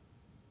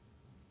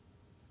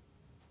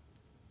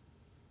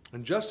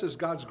 And just as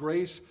God's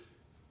grace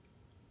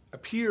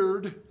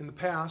appeared in the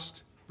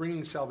past,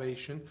 bringing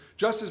salvation,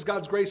 just as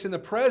God's grace in the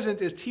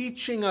present is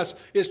teaching us,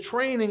 is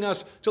training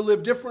us to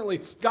live differently,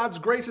 God's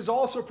grace is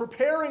also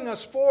preparing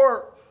us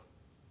for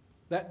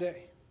that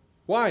day.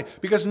 Why?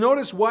 Because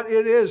notice what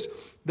it is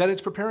that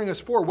it's preparing us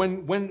for.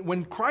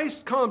 When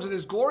Christ comes at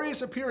his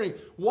glorious appearing,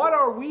 what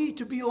are we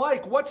to be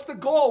like? What's the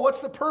goal?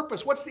 What's the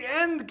purpose? What's the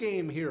end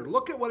game here?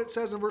 Look at what it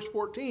says in verse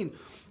 14.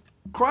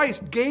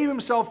 Christ gave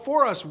himself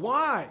for us.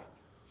 Why?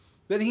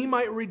 That he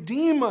might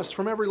redeem us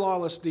from every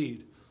lawless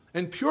deed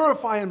and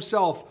purify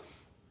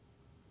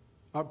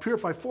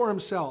for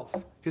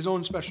himself his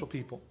own special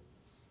people,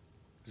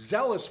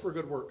 zealous for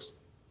good works.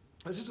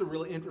 This is a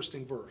really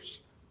interesting verse.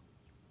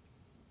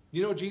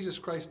 You know, Jesus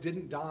Christ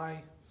didn't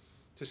die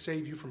to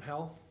save you from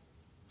hell.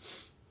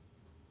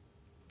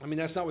 I mean,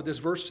 that's not what this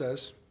verse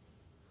says,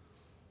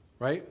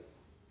 right?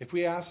 If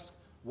we ask,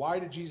 why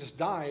did Jesus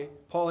die?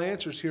 Paul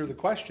answers here the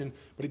question,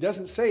 but he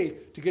doesn't say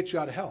to get you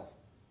out of hell,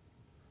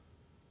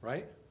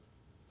 right?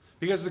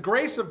 Because the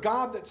grace of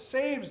God that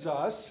saves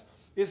us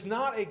is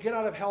not a get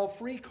out of hell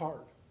free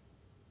card.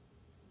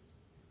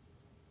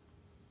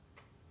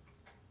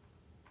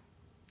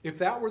 If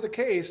that were the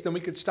case, then we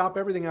could stop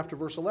everything after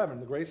verse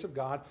 11. The grace of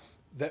God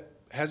that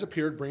has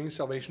appeared, bringing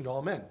salvation to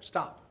all men.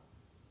 Stop.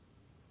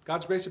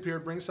 God's grace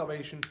appeared, bringing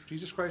salvation.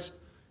 Jesus Christ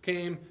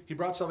came, he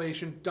brought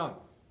salvation, done.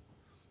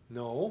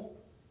 No.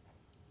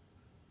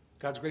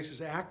 God's grace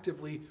is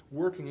actively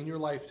working in your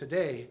life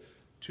today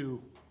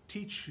to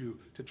teach you,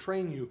 to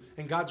train you.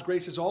 And God's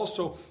grace is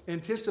also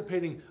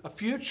anticipating a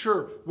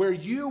future where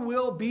you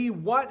will be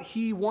what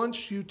he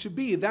wants you to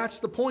be.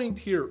 That's the point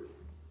here.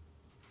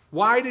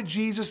 Why did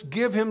Jesus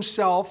give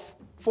himself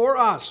for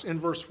us in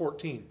verse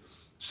 14?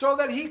 So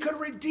that he could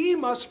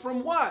redeem us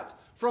from what?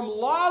 From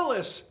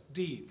lawless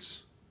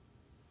deeds.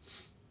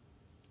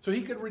 So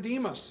he could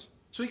redeem us.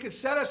 So he could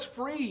set us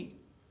free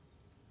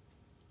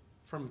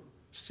from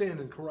sin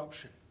and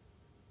corruption.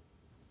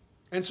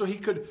 And so he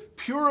could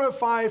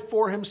purify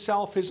for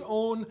himself his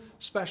own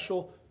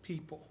special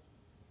people.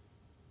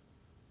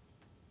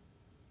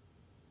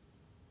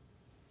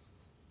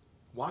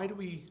 Why do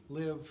we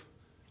live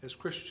as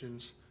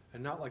Christians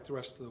and not like the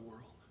rest of the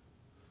world?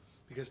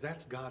 Because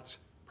that's God's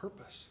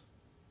purpose.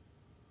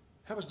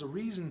 That was the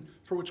reason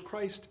for which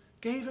Christ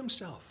gave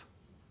himself.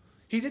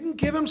 He didn't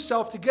give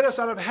himself to get us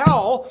out of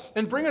hell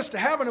and bring us to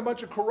heaven a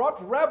bunch of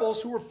corrupt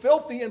rebels who were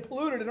filthy and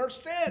polluted in our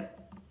sin.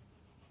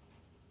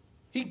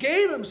 He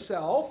gave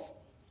himself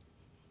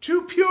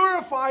to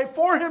purify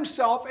for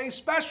himself a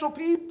special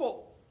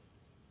people.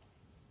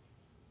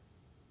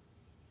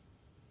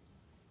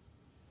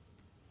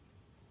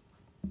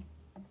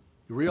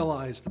 You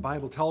realize the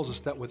Bible tells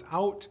us that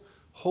without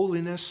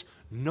holiness,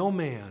 no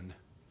man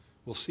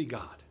will see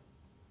God.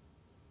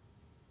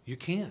 You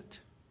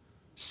can't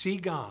see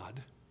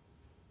God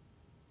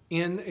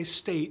in a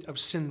state of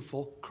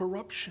sinful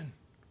corruption.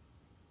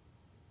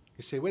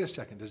 You say, wait a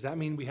second, does that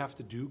mean we have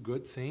to do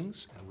good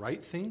things and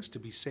right things to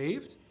be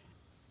saved?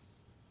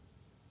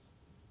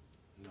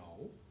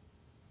 No.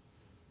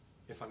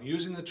 If I'm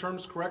using the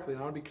terms correctly,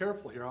 and I want to be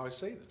careful here how I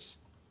say this.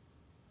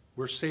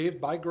 We're saved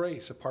by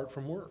grace apart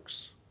from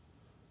works.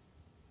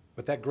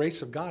 But that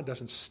grace of God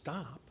doesn't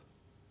stop.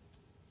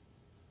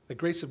 The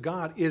grace of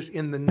God is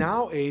in the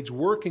now age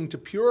working to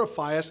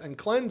purify us and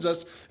cleanse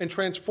us and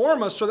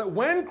transform us so that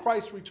when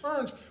Christ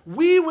returns,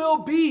 we will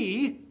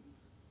be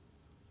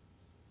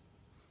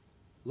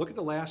Look at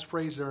the last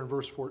phrase there in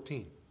verse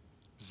 14.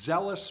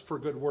 Zealous for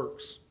good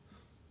works.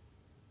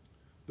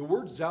 The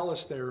word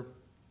zealous there,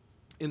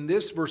 in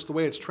this verse, the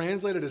way it's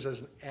translated is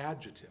as an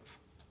adjective,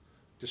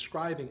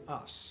 describing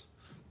us.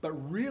 But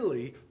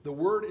really, the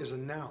word is a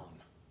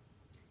noun.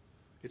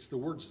 It's the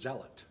word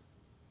zealot.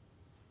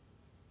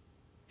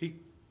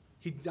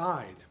 He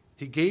died.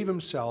 He gave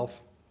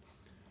himself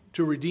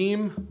to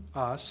redeem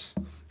us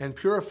and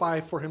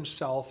purify for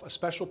himself a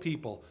special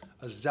people,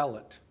 a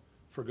zealot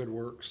for good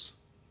works.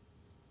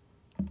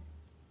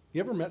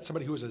 You ever met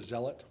somebody who was a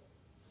zealot?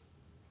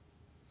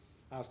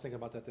 I was thinking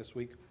about that this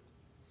week.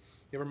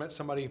 You ever met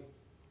somebody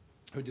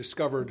who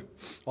discovered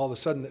all of a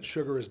sudden that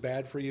sugar is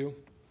bad for you?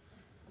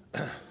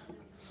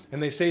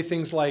 And they say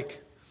things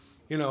like,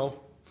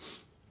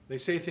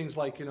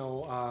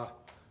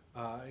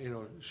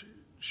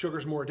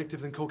 sugar's more addictive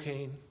than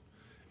cocaine,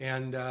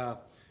 and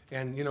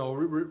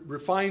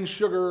refined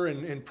sugar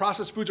and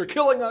processed foods are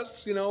killing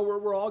us.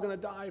 We're all going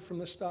to die from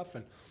this stuff,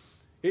 and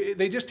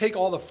they just take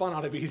all the fun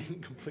out of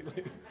eating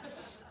completely.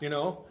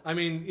 And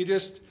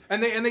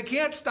they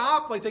can't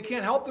stop. Like, they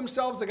can't help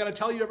themselves. They got to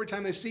tell you every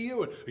time they see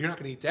you, you're not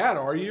going to eat that,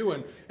 are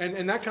you?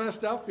 And that kind of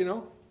stuff.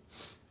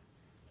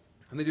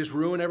 And they just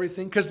ruin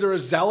everything because they're a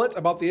zealot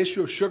about the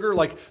issue of sugar.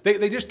 Like,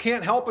 they just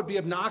can't help but be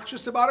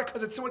obnoxious about it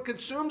because it's what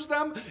consumes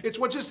them. It's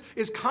what just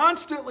is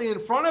constantly in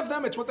front of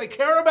them. It's what they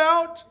care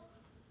about.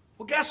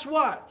 Well, guess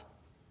what?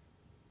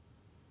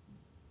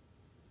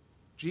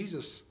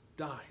 Jesus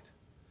died.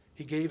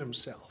 He gave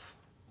himself.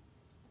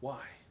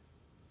 Why?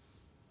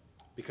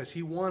 Because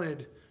he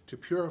wanted to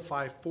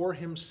purify for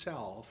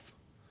himself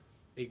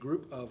a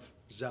group of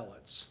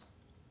zealots.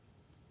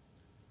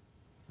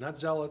 Not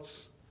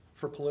zealots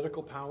for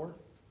political power,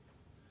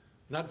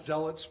 not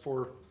zealots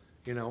for,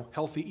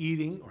 healthy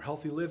eating or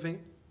healthy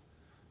living,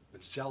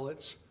 but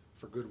zealots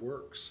for good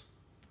works.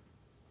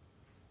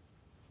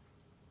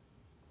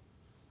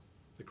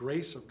 The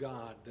grace of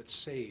God that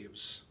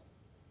saves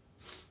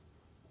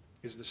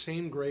is the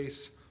same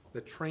grace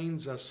that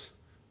trains us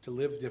to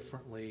live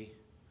differently,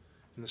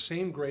 and the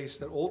same grace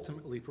that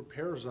ultimately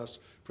prepares us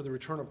for the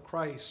return of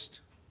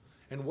Christ.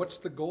 And what's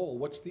the goal?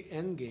 What's the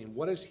end game?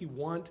 What does he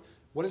want?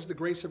 What is the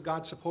grace of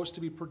God supposed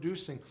to be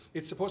producing?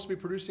 It's supposed to be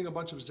producing a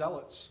bunch of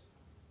zealots.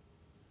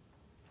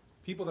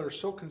 People that are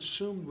so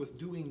consumed with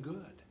doing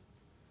good,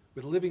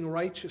 with living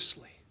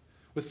righteously,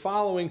 with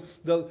following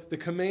the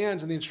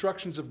commands and the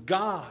instructions of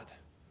God,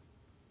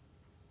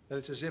 that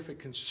it's as if it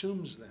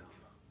consumes them.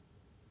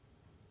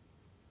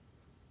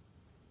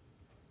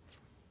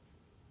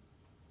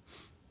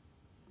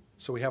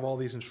 So we have all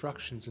these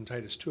instructions in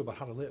Titus 2 about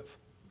how to live.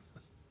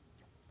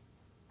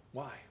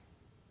 Why?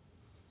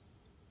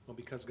 Well,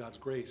 because God's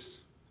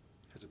grace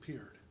has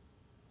appeared.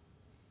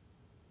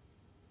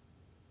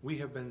 We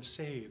have been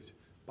saved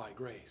by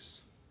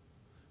grace.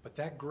 But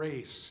that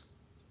grace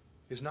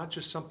is not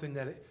just something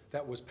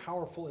that was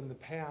powerful in the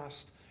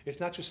past.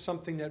 It's not just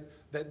something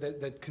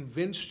that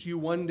convinced you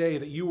one day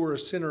that you were a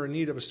sinner in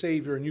need of a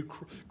Savior and you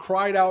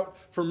cried out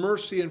for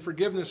mercy and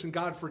forgiveness and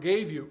God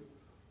forgave you.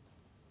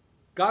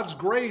 God's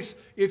grace,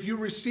 if you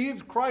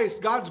received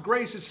Christ, God's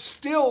grace is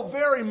still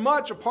very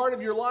much a part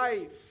of your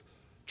life,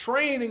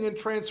 training and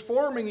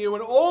transforming you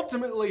and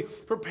ultimately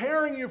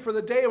preparing you for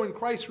the day when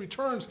Christ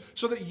returns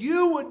so that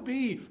you would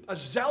be a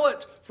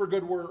zealot for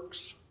good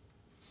works.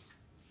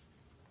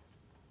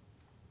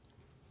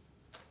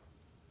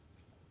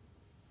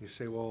 You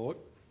say, well,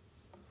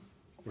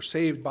 we're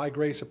saved by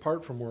grace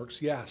apart from works.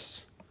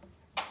 Yes.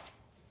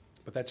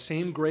 But that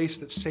same grace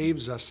that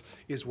saves us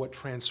is what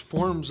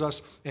transforms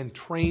us and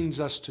trains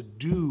us to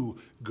do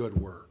good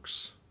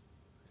works.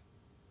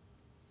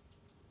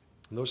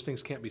 And those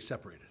things can't be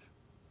separated.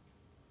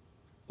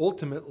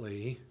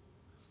 Ultimately,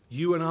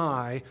 you and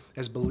I,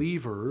 as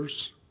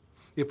believers,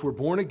 if we're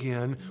born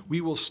again,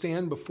 we will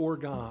stand before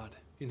God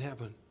in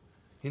heaven,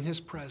 in his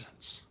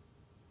presence.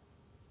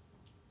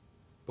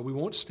 But we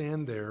won't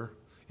stand there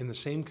in the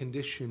same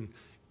condition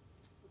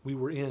we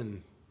were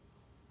in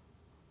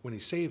when he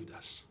saved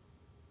us.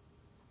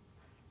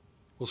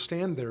 We'll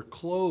stand there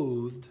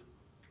clothed.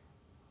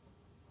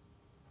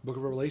 The book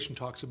of Revelation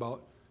talks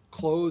about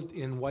clothed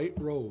in white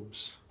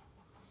robes.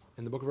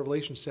 And the book of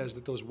Revelation says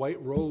that those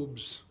white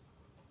robes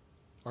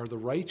are the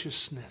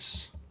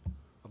righteousness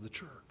of the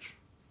church.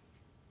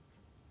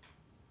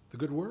 The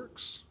good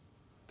works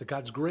that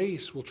God's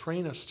grace will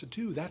train us to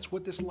do. That's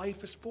what this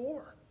life is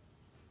for.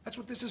 That's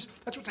what this is.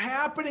 That's what's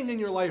happening in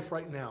your life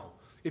right now.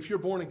 If you're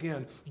born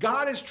again,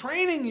 God is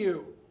training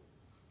you.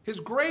 His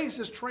grace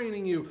is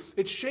training you.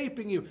 It's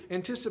shaping you,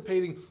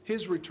 anticipating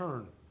his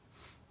return.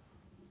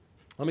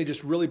 Let me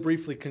just really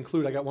briefly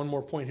conclude. I got one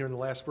more point here in the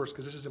last verse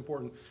because this is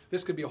important.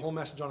 This could be a whole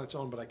message on its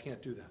own, but I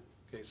can't do that.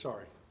 Okay,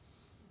 sorry.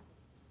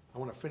 I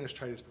want to finish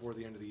Titus before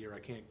the end of the year. I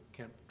can't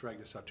drag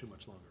this out too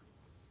much longer.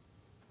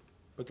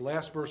 But the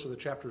last verse of the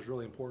chapter is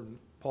really important.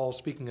 Paul's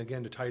speaking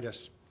again to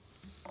Titus.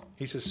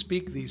 He says,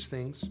 "Speak these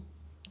things,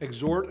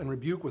 exhort and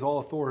rebuke with all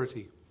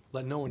authority.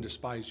 Let no one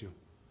despise you."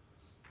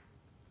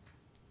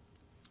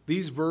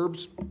 These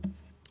verbs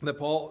that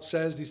Paul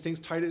says, these things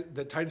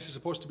that Titus is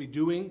supposed to be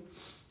doing,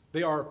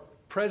 They are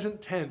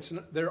present tense,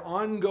 and they're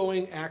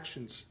ongoing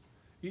actions.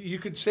 You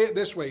could say it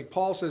this way.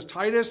 Paul says,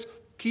 Titus,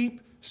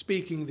 keep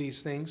speaking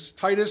these things.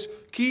 Titus,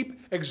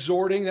 keep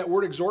exhorting. That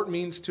word exhort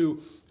means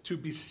to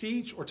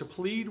beseech or to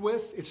plead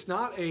with. It's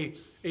not a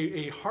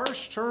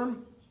harsh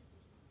term.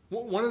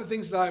 One of the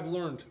things that I've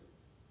learned,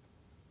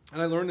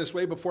 and I learned this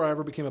way before I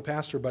ever became a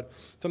pastor, but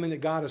something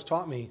that God has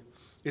taught me,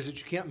 is that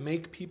you can't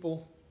make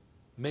people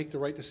make the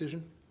right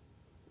decision.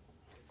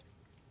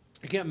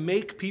 You can't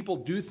make people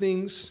do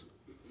things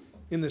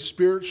in the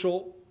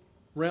spiritual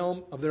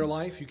realm of their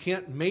life. You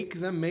can't make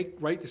them make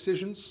right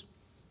decisions.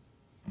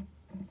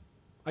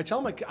 I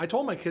told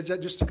my kids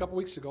that just a couple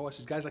weeks ago. I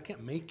said, guys, I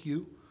can't make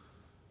you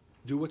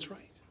do what's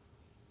right.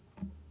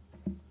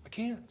 I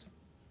can't.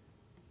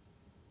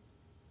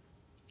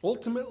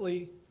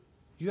 Ultimately,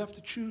 you have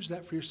to choose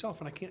that for yourself,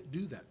 and I can't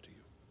do that to you.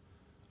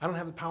 I don't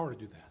have the power to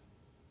do that.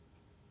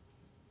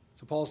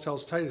 So Paul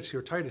tells Titus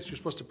here, Titus, you're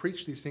supposed to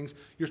preach these things.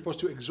 You're supposed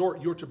to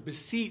exhort. You're to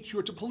beseech.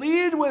 You're to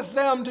plead with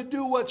them to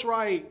do what's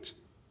right.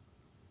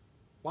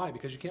 Why?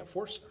 Because you can't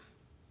force them.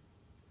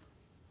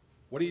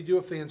 What do you do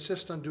if they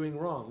insist on doing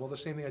wrong? Well, the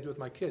same thing I do with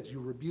my kids. You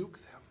rebuke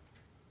them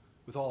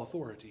with all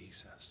authority, he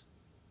says.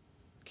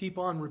 Keep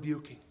on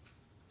rebuking.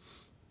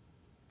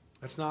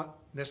 That's not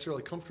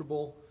necessarily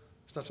comfortable.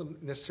 It's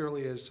not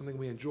necessarily as something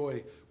we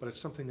enjoy, but it's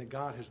something that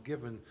God has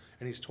given.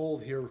 And he's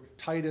told here,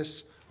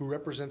 Titus, who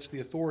represents the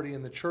authority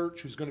in the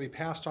church, who's going to be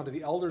passed on to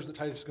the elders that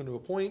Titus is going to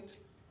appoint,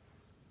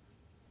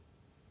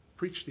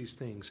 preach these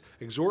things,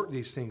 exhort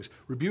these things,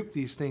 rebuke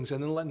these things,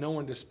 and then let no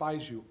one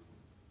despise you.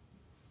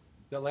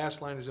 That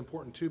last line is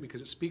important too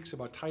because it speaks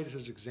about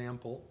Titus's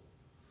example.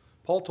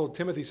 Paul told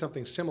Timothy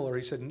something similar.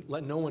 He said,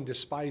 let no one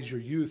despise your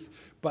youth,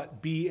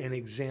 but be an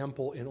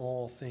example in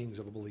all things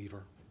of a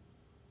believer.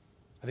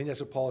 I think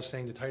that's what Paul is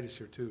saying to Titus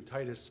here too.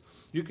 Titus,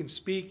 you can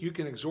speak, you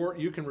can exhort,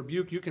 you can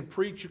rebuke, you can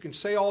preach, you can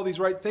say all these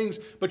right things,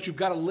 but you've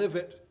got to live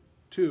it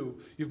too.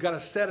 You've got to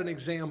set an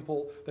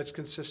example that's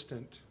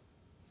consistent.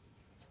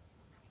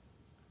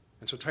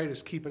 And so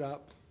Titus, keep it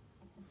up.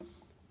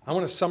 I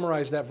want to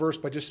summarize that verse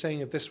by just saying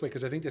it this way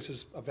because I think this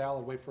is a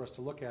valid way for us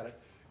to look at it.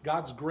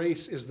 God's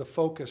grace is the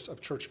focus of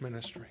church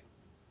ministry.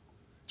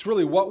 It's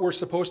really what we're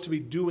supposed to be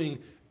doing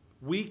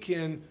week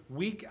in,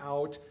 week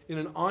out, in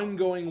an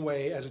ongoing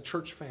way as a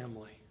church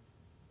family.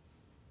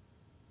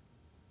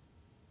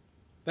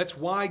 That's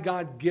why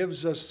God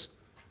gives us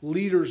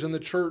leaders in the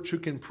church who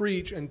can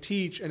preach and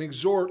teach and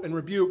exhort and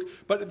rebuke,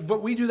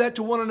 but we do that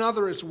to one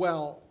another as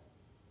well.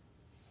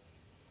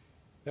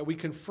 That we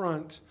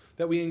confront,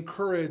 that we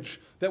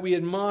encourage, that we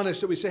admonish,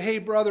 that we say, hey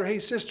brother, hey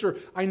sister,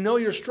 I know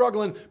you're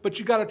struggling, but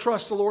you got to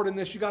trust the Lord in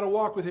this. You got to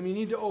walk with him. You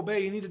need to obey.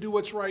 You need to do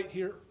what's right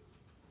here.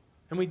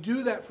 And we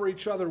do that for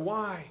each other.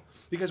 Why?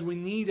 Because we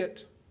need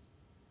it.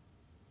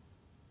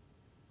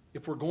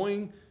 If we're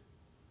going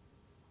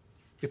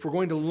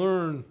to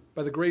learn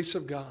by the grace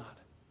of God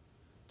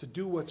to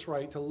do what's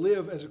right, to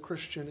live as a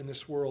Christian in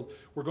this world,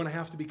 we're going to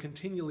have to be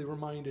continually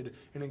reminded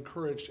and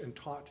encouraged and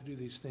taught to do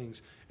these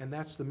things. And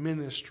that's the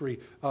ministry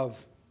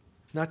of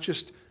not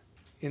just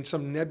in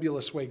some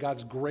nebulous way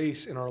God's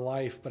grace in our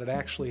life, but it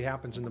actually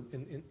happens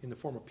in the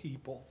form of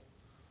people,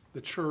 the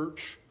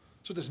church.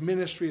 That's what this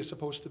ministry is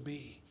supposed to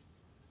be.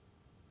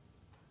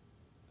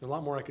 There's a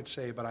lot more I could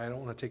say, but I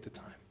don't want to take the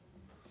time.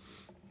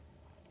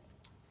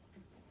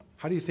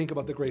 How do you think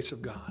about the grace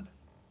of God?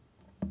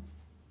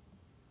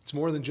 It's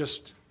more than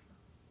just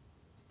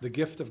the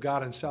gift of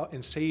God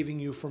in saving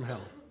you from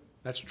hell.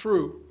 That's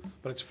true,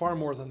 but it's far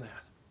more than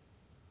that.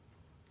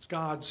 It's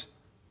God's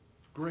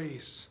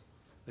grace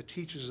that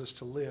teaches us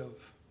to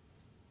live.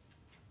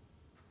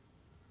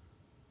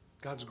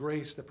 God's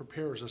grace that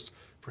prepares us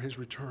for his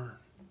return.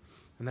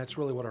 And that's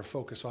really what our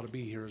focus ought to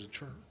be here as a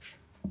church.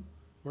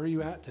 Where are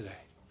you at today?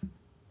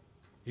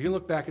 You can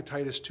look back at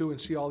Titus 2 and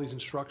see all these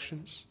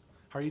instructions.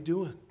 How are you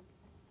doing?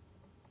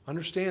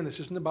 Understand, this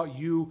isn't about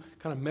you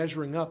kind of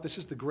measuring up. This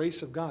is the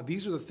grace of God.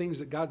 These are the things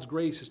that God's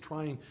grace is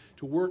trying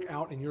to work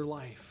out in your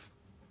life.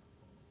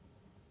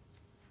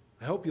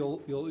 I hope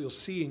you'll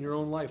see in your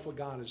own life what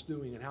God is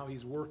doing and how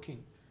he's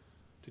working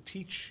to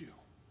teach you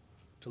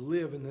to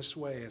live in this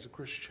way as a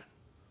Christian.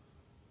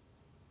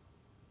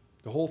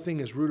 The whole thing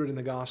is rooted in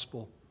the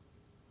gospel,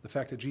 the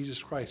fact that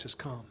Jesus Christ has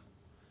come,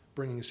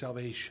 bringing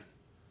salvation.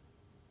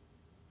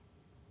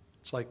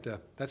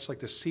 That's like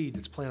the seed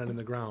that's planted in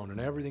the ground, and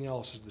everything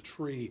else is the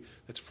tree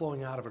that's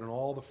flowing out of it and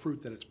all the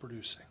fruit that it's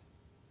producing.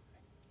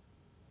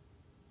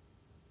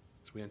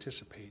 As we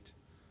anticipate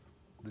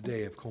the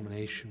day of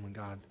culmination when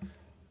God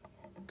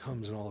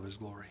comes in all of his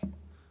glory.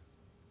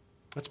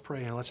 Let's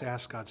pray and let's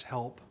ask God's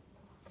help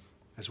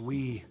as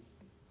we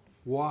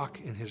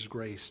walk in his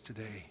grace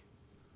today.